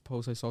deepest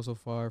posts I saw so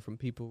far from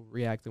people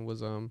reacting was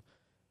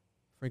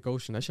Frank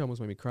Ocean. That shit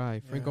almost made me cry.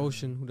 Yeah. Frank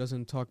Ocean, who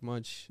doesn't talk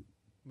much.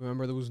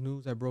 Remember there was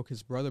news that broke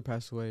his brother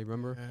passed away,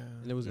 remember? Yeah.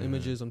 And there was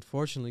images,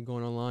 unfortunately,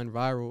 going online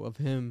viral of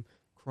him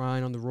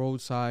crying on the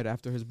roadside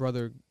after his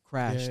brother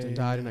crashed and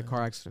died in a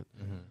car accident.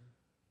 Mm-hmm.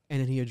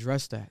 And then he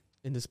addressed that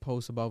in this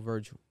post about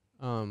Virgil.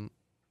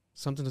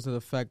 Something to the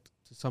effect,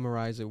 to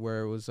summarize it,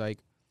 where it was like,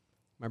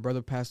 my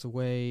brother passed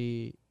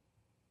away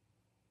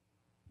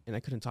and I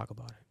couldn't talk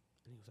about it.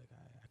 And he was like,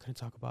 I couldn't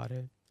talk about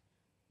it. It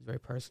was very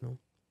personal.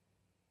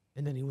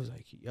 And then he was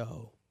like,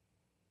 yo,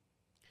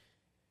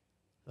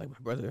 like my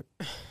brother,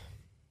 he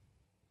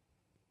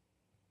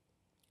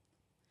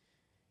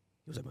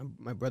was like,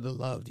 my brother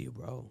loved you,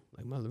 bro.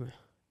 Like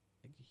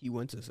he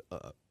went to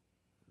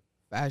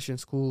fashion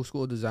school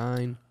of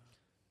design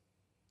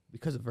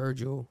because of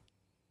Virgil.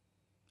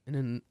 And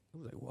then I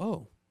was like,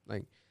 whoa,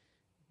 like,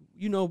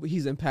 you know,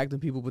 he's impacting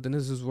people, but then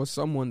this was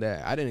someone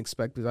that I didn't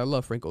expect, because I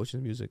love Frank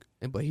Ocean's music,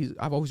 but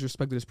I've always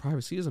respected his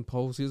privacy. He doesn't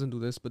post, he doesn't do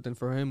this, but then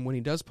for him, when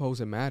he does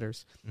post, it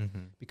matters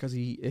because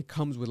it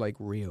comes with like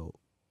real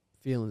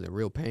feelings and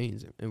real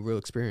pains and real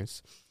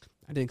experience.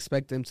 I didn't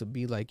expect them to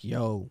be like,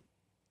 yo,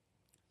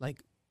 like,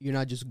 you're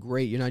not just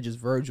great, you're not just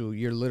Virgil,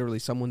 you're literally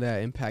someone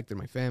that impacted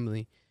my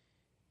family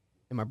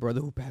and my brother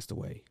who passed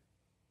away.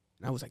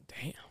 And I was like,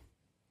 damn,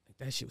 like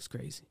that shit was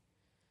crazy.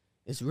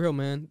 It's real,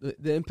 man.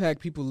 The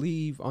impact people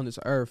leave on this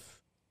earth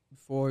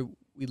before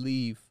we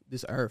leave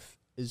this earth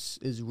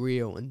is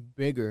real and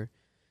bigger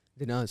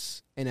than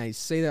us. And I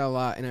say that a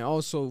lot. And I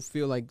also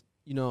feel like,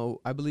 you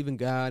know, I believe in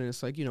God. And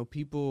it's like, you know,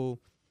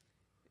 people,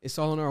 it's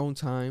all in our own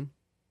time.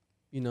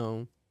 You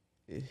know,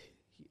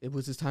 it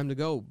was his time to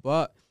go.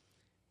 But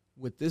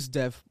with this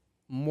death,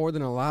 more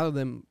than a lot of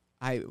them,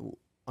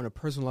 on a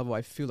personal level,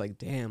 I feel like,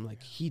 damn,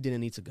 like he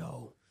didn't need to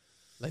go.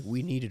 Like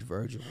we needed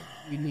Virgil.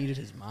 We needed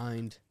his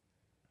mind.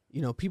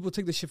 You know, people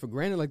take this shit for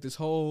granted, like this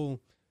whole,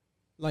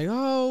 like,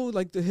 oh,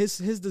 like his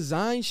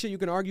design shit, you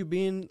can argue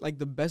being like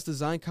the best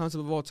design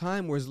concept of all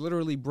time, where it's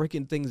literally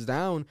breaking things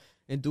down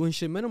and doing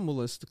shit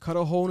minimalist. Cut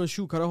a hole in a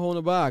shoe, cut a hole in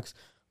a box,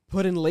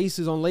 put in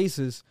laces on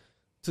laces.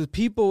 To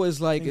people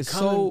is like, and it's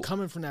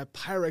coming from that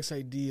Pyrex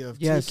idea of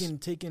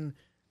taking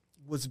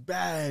what's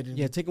bad.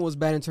 Taking what's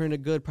bad and turning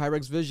it good.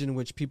 Pyrex vision,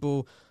 which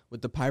people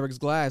with the Pyrex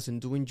glass and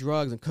doing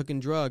drugs and cooking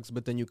drugs,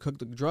 but then you cook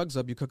the drugs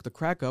up, you cook the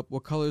crack up.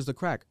 What color is the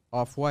crack?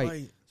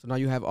 Off-white. So now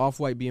you have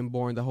Off-White being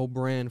born, the whole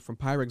brand from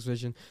Pyrex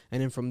Vision.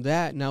 And then from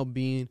that now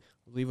being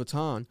Louis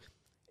Vuitton.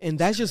 And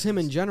that's just him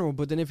in general.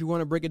 But then if you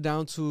want to break it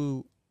down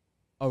to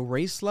a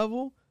race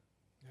level,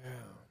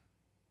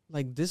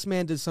 like this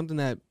man did something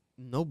that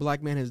no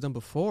black man has done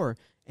before,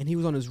 and he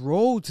was on his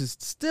road to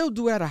still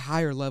do at a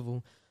higher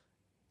level.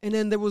 And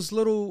then there was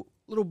little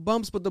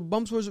bumps, but the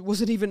bumps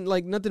wasn't even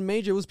like nothing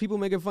major. It was people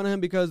making fun of him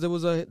because there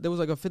was like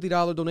a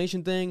 $50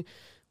 donation thing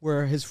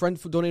where his friend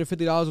donated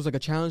 $50. It was like a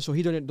challenge, so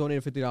he donated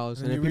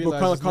 $50. And then people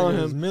calling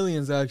him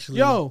millions actually.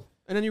 Yo.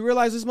 And then you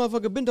realize this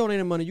motherfucker been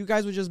donating money. You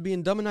guys were just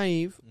being dumb and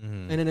naive.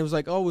 And then it was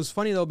like, oh, it was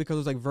funny though because it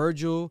was like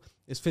Virgil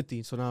is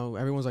 50. So now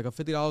everyone's like a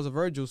 $50 of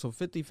Virgil. So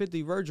 50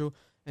 Virgil.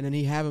 And then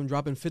he have him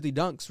dropping 50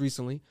 dunks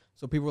recently.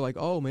 So people were like,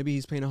 oh, maybe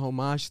he's paying a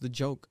homage to the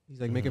joke.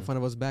 He's like making fun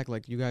of us back.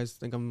 Like, you guys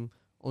think I'm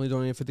only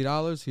donating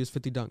 $50? Here's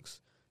 50 dunks.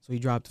 So he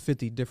dropped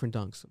 50 different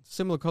dunks.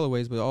 Similar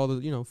colorways, but all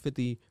the,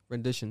 50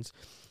 renditions.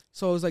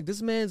 So it was like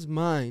this man's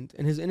mind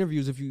and his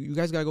interviews, if you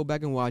guys got to go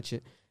back and watch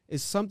it,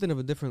 is something of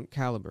a different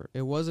caliber.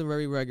 It wasn't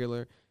very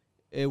regular.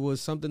 It was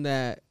something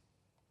that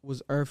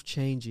was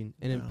earth-changing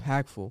and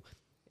impactful.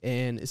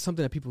 And it's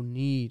something that people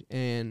need.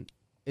 And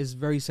it's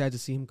very sad to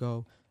see him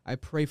go. I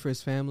pray for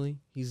his family.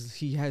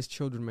 He has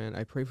children, man.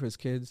 I pray for his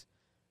kids.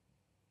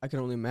 I can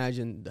only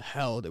imagine the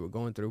hell they were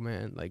going through,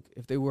 man. Like,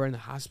 if they were in the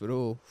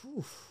hospital,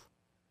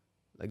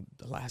 like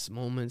the last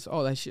moments,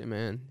 all that shit,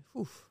 man.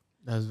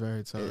 That's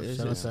very tough.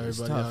 Shout out to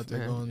everybody out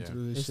there going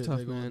through this shit. Tough,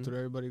 they're going through.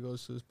 Everybody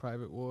goes through this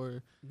private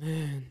war,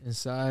 man,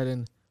 inside.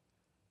 And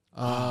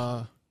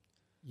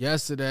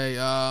yesterday,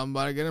 I'm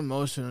about to get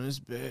emotional on this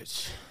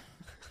bitch.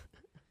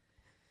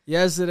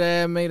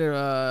 Yesterday, I made an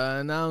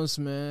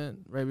announcement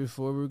right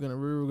before we were gonna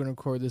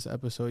record this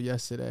episode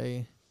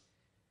yesterday.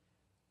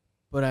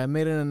 But I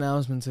made an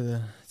announcement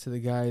to the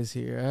guys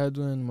here,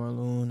 Edwin,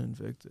 Marlon, and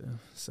Victor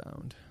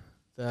Sound,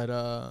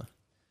 that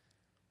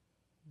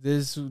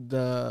this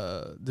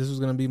was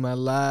gonna be my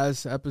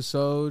last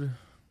episode.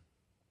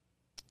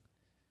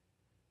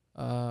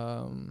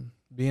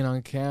 Being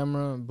on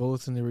camera,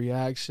 both in the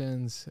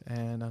reactions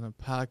and on a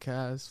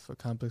podcast for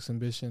Complex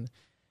Ambition,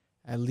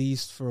 at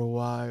least for a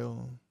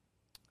while.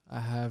 I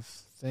have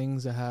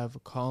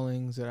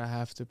callings that I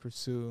have to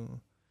pursue.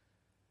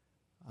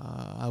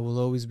 I will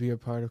always be a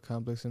part of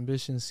Complex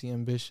Ambition, See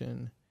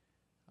Ambition.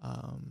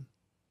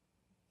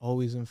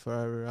 Always and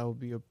forever, I will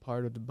be a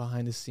part of the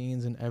behind the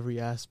scenes in every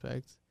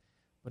aspect.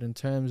 But in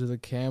terms of the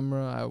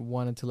camera, I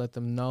wanted to let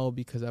them know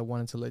because I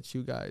wanted to let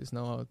you guys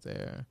know out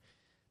there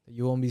that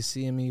you won't be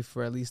seeing me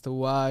for at least a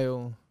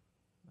while.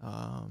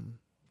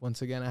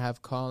 Once again, I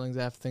have callings.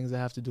 I have things I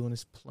have to do on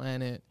this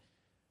planet.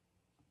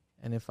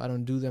 And if I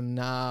don't do them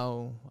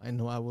now, I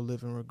know I will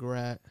live in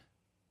regret.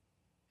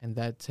 And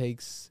that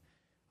takes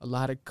a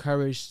lot of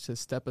courage to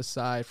step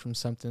aside from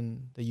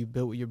something that you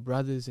built with your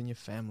brothers and your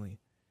family.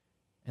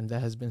 And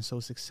that has been so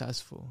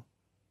successful.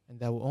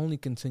 And that will only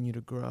continue to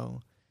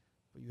grow.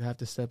 But you have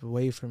to step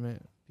away from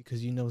it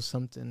because you know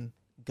something,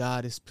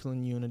 God is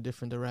pulling you in a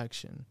different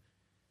direction.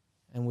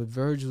 And with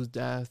Virgil's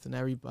death and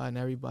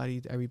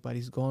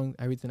everybody's going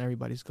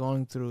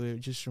through, it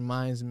just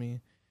reminds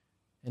me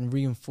and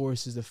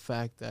reinforces the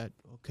fact that,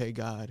 okay,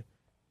 God,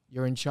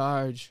 you're in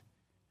charge,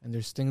 and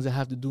there's things I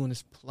have to do on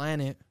this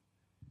planet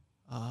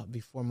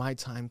before my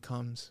time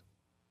comes.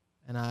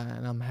 And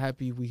I'm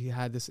happy we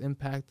had this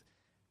impact.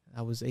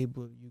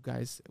 You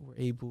guys were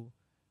able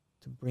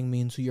to bring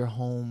me into your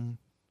home,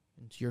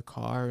 into your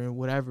car, and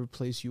whatever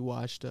place you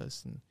watched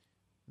us, and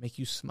make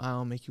you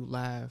smile, make you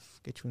laugh,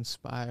 get you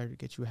inspired,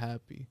 get you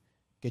happy,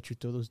 get you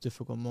through those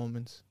difficult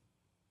moments.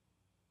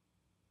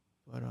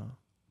 But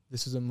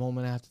this is a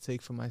moment I have to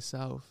take for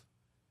myself.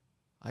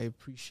 I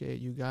appreciate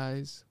you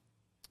guys.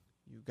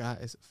 You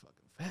guys are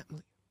fucking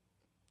family.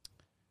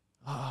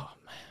 Oh,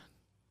 man.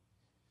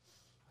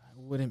 I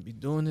wouldn't be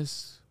doing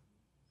this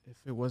if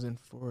it wasn't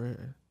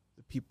for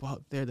the people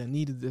out there that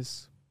needed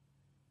this.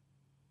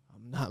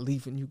 I'm not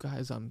leaving you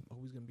guys. I'm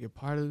always going to be a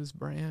part of this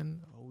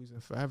brand, always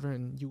and forever,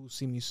 and you will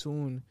see me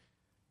soon.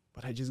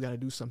 But I just got to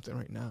do something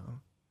right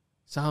now.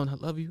 Sound, I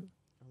love you.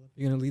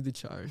 You're going to lead the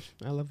charge.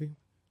 I love you.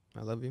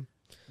 I love you.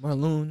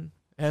 Marlon,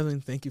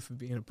 Ellen, thank you for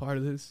being a part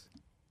of this.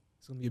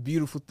 It's going to be a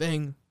beautiful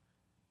thing.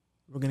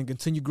 We're going to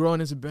continue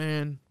growing as a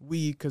band.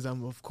 Because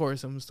I'm going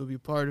to still be a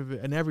part of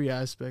it in every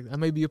aspect. I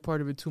may be a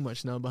part of it too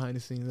much now behind the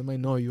scenes. I might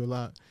know you a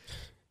lot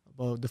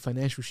about the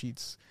financial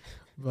sheets.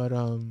 But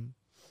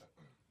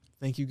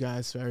thank you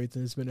guys for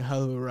everything. It's been a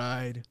hell of a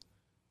ride.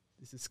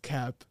 This is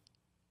Cap,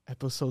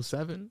 episode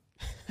 7.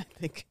 I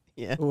think,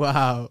 yeah.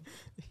 Wow.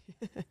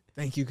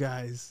 Thank you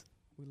guys.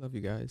 We love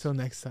you guys. Until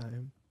next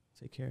time.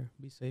 Take care.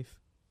 Be safe.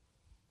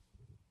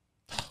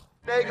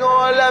 They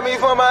gon' love me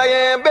for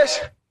my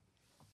ambition.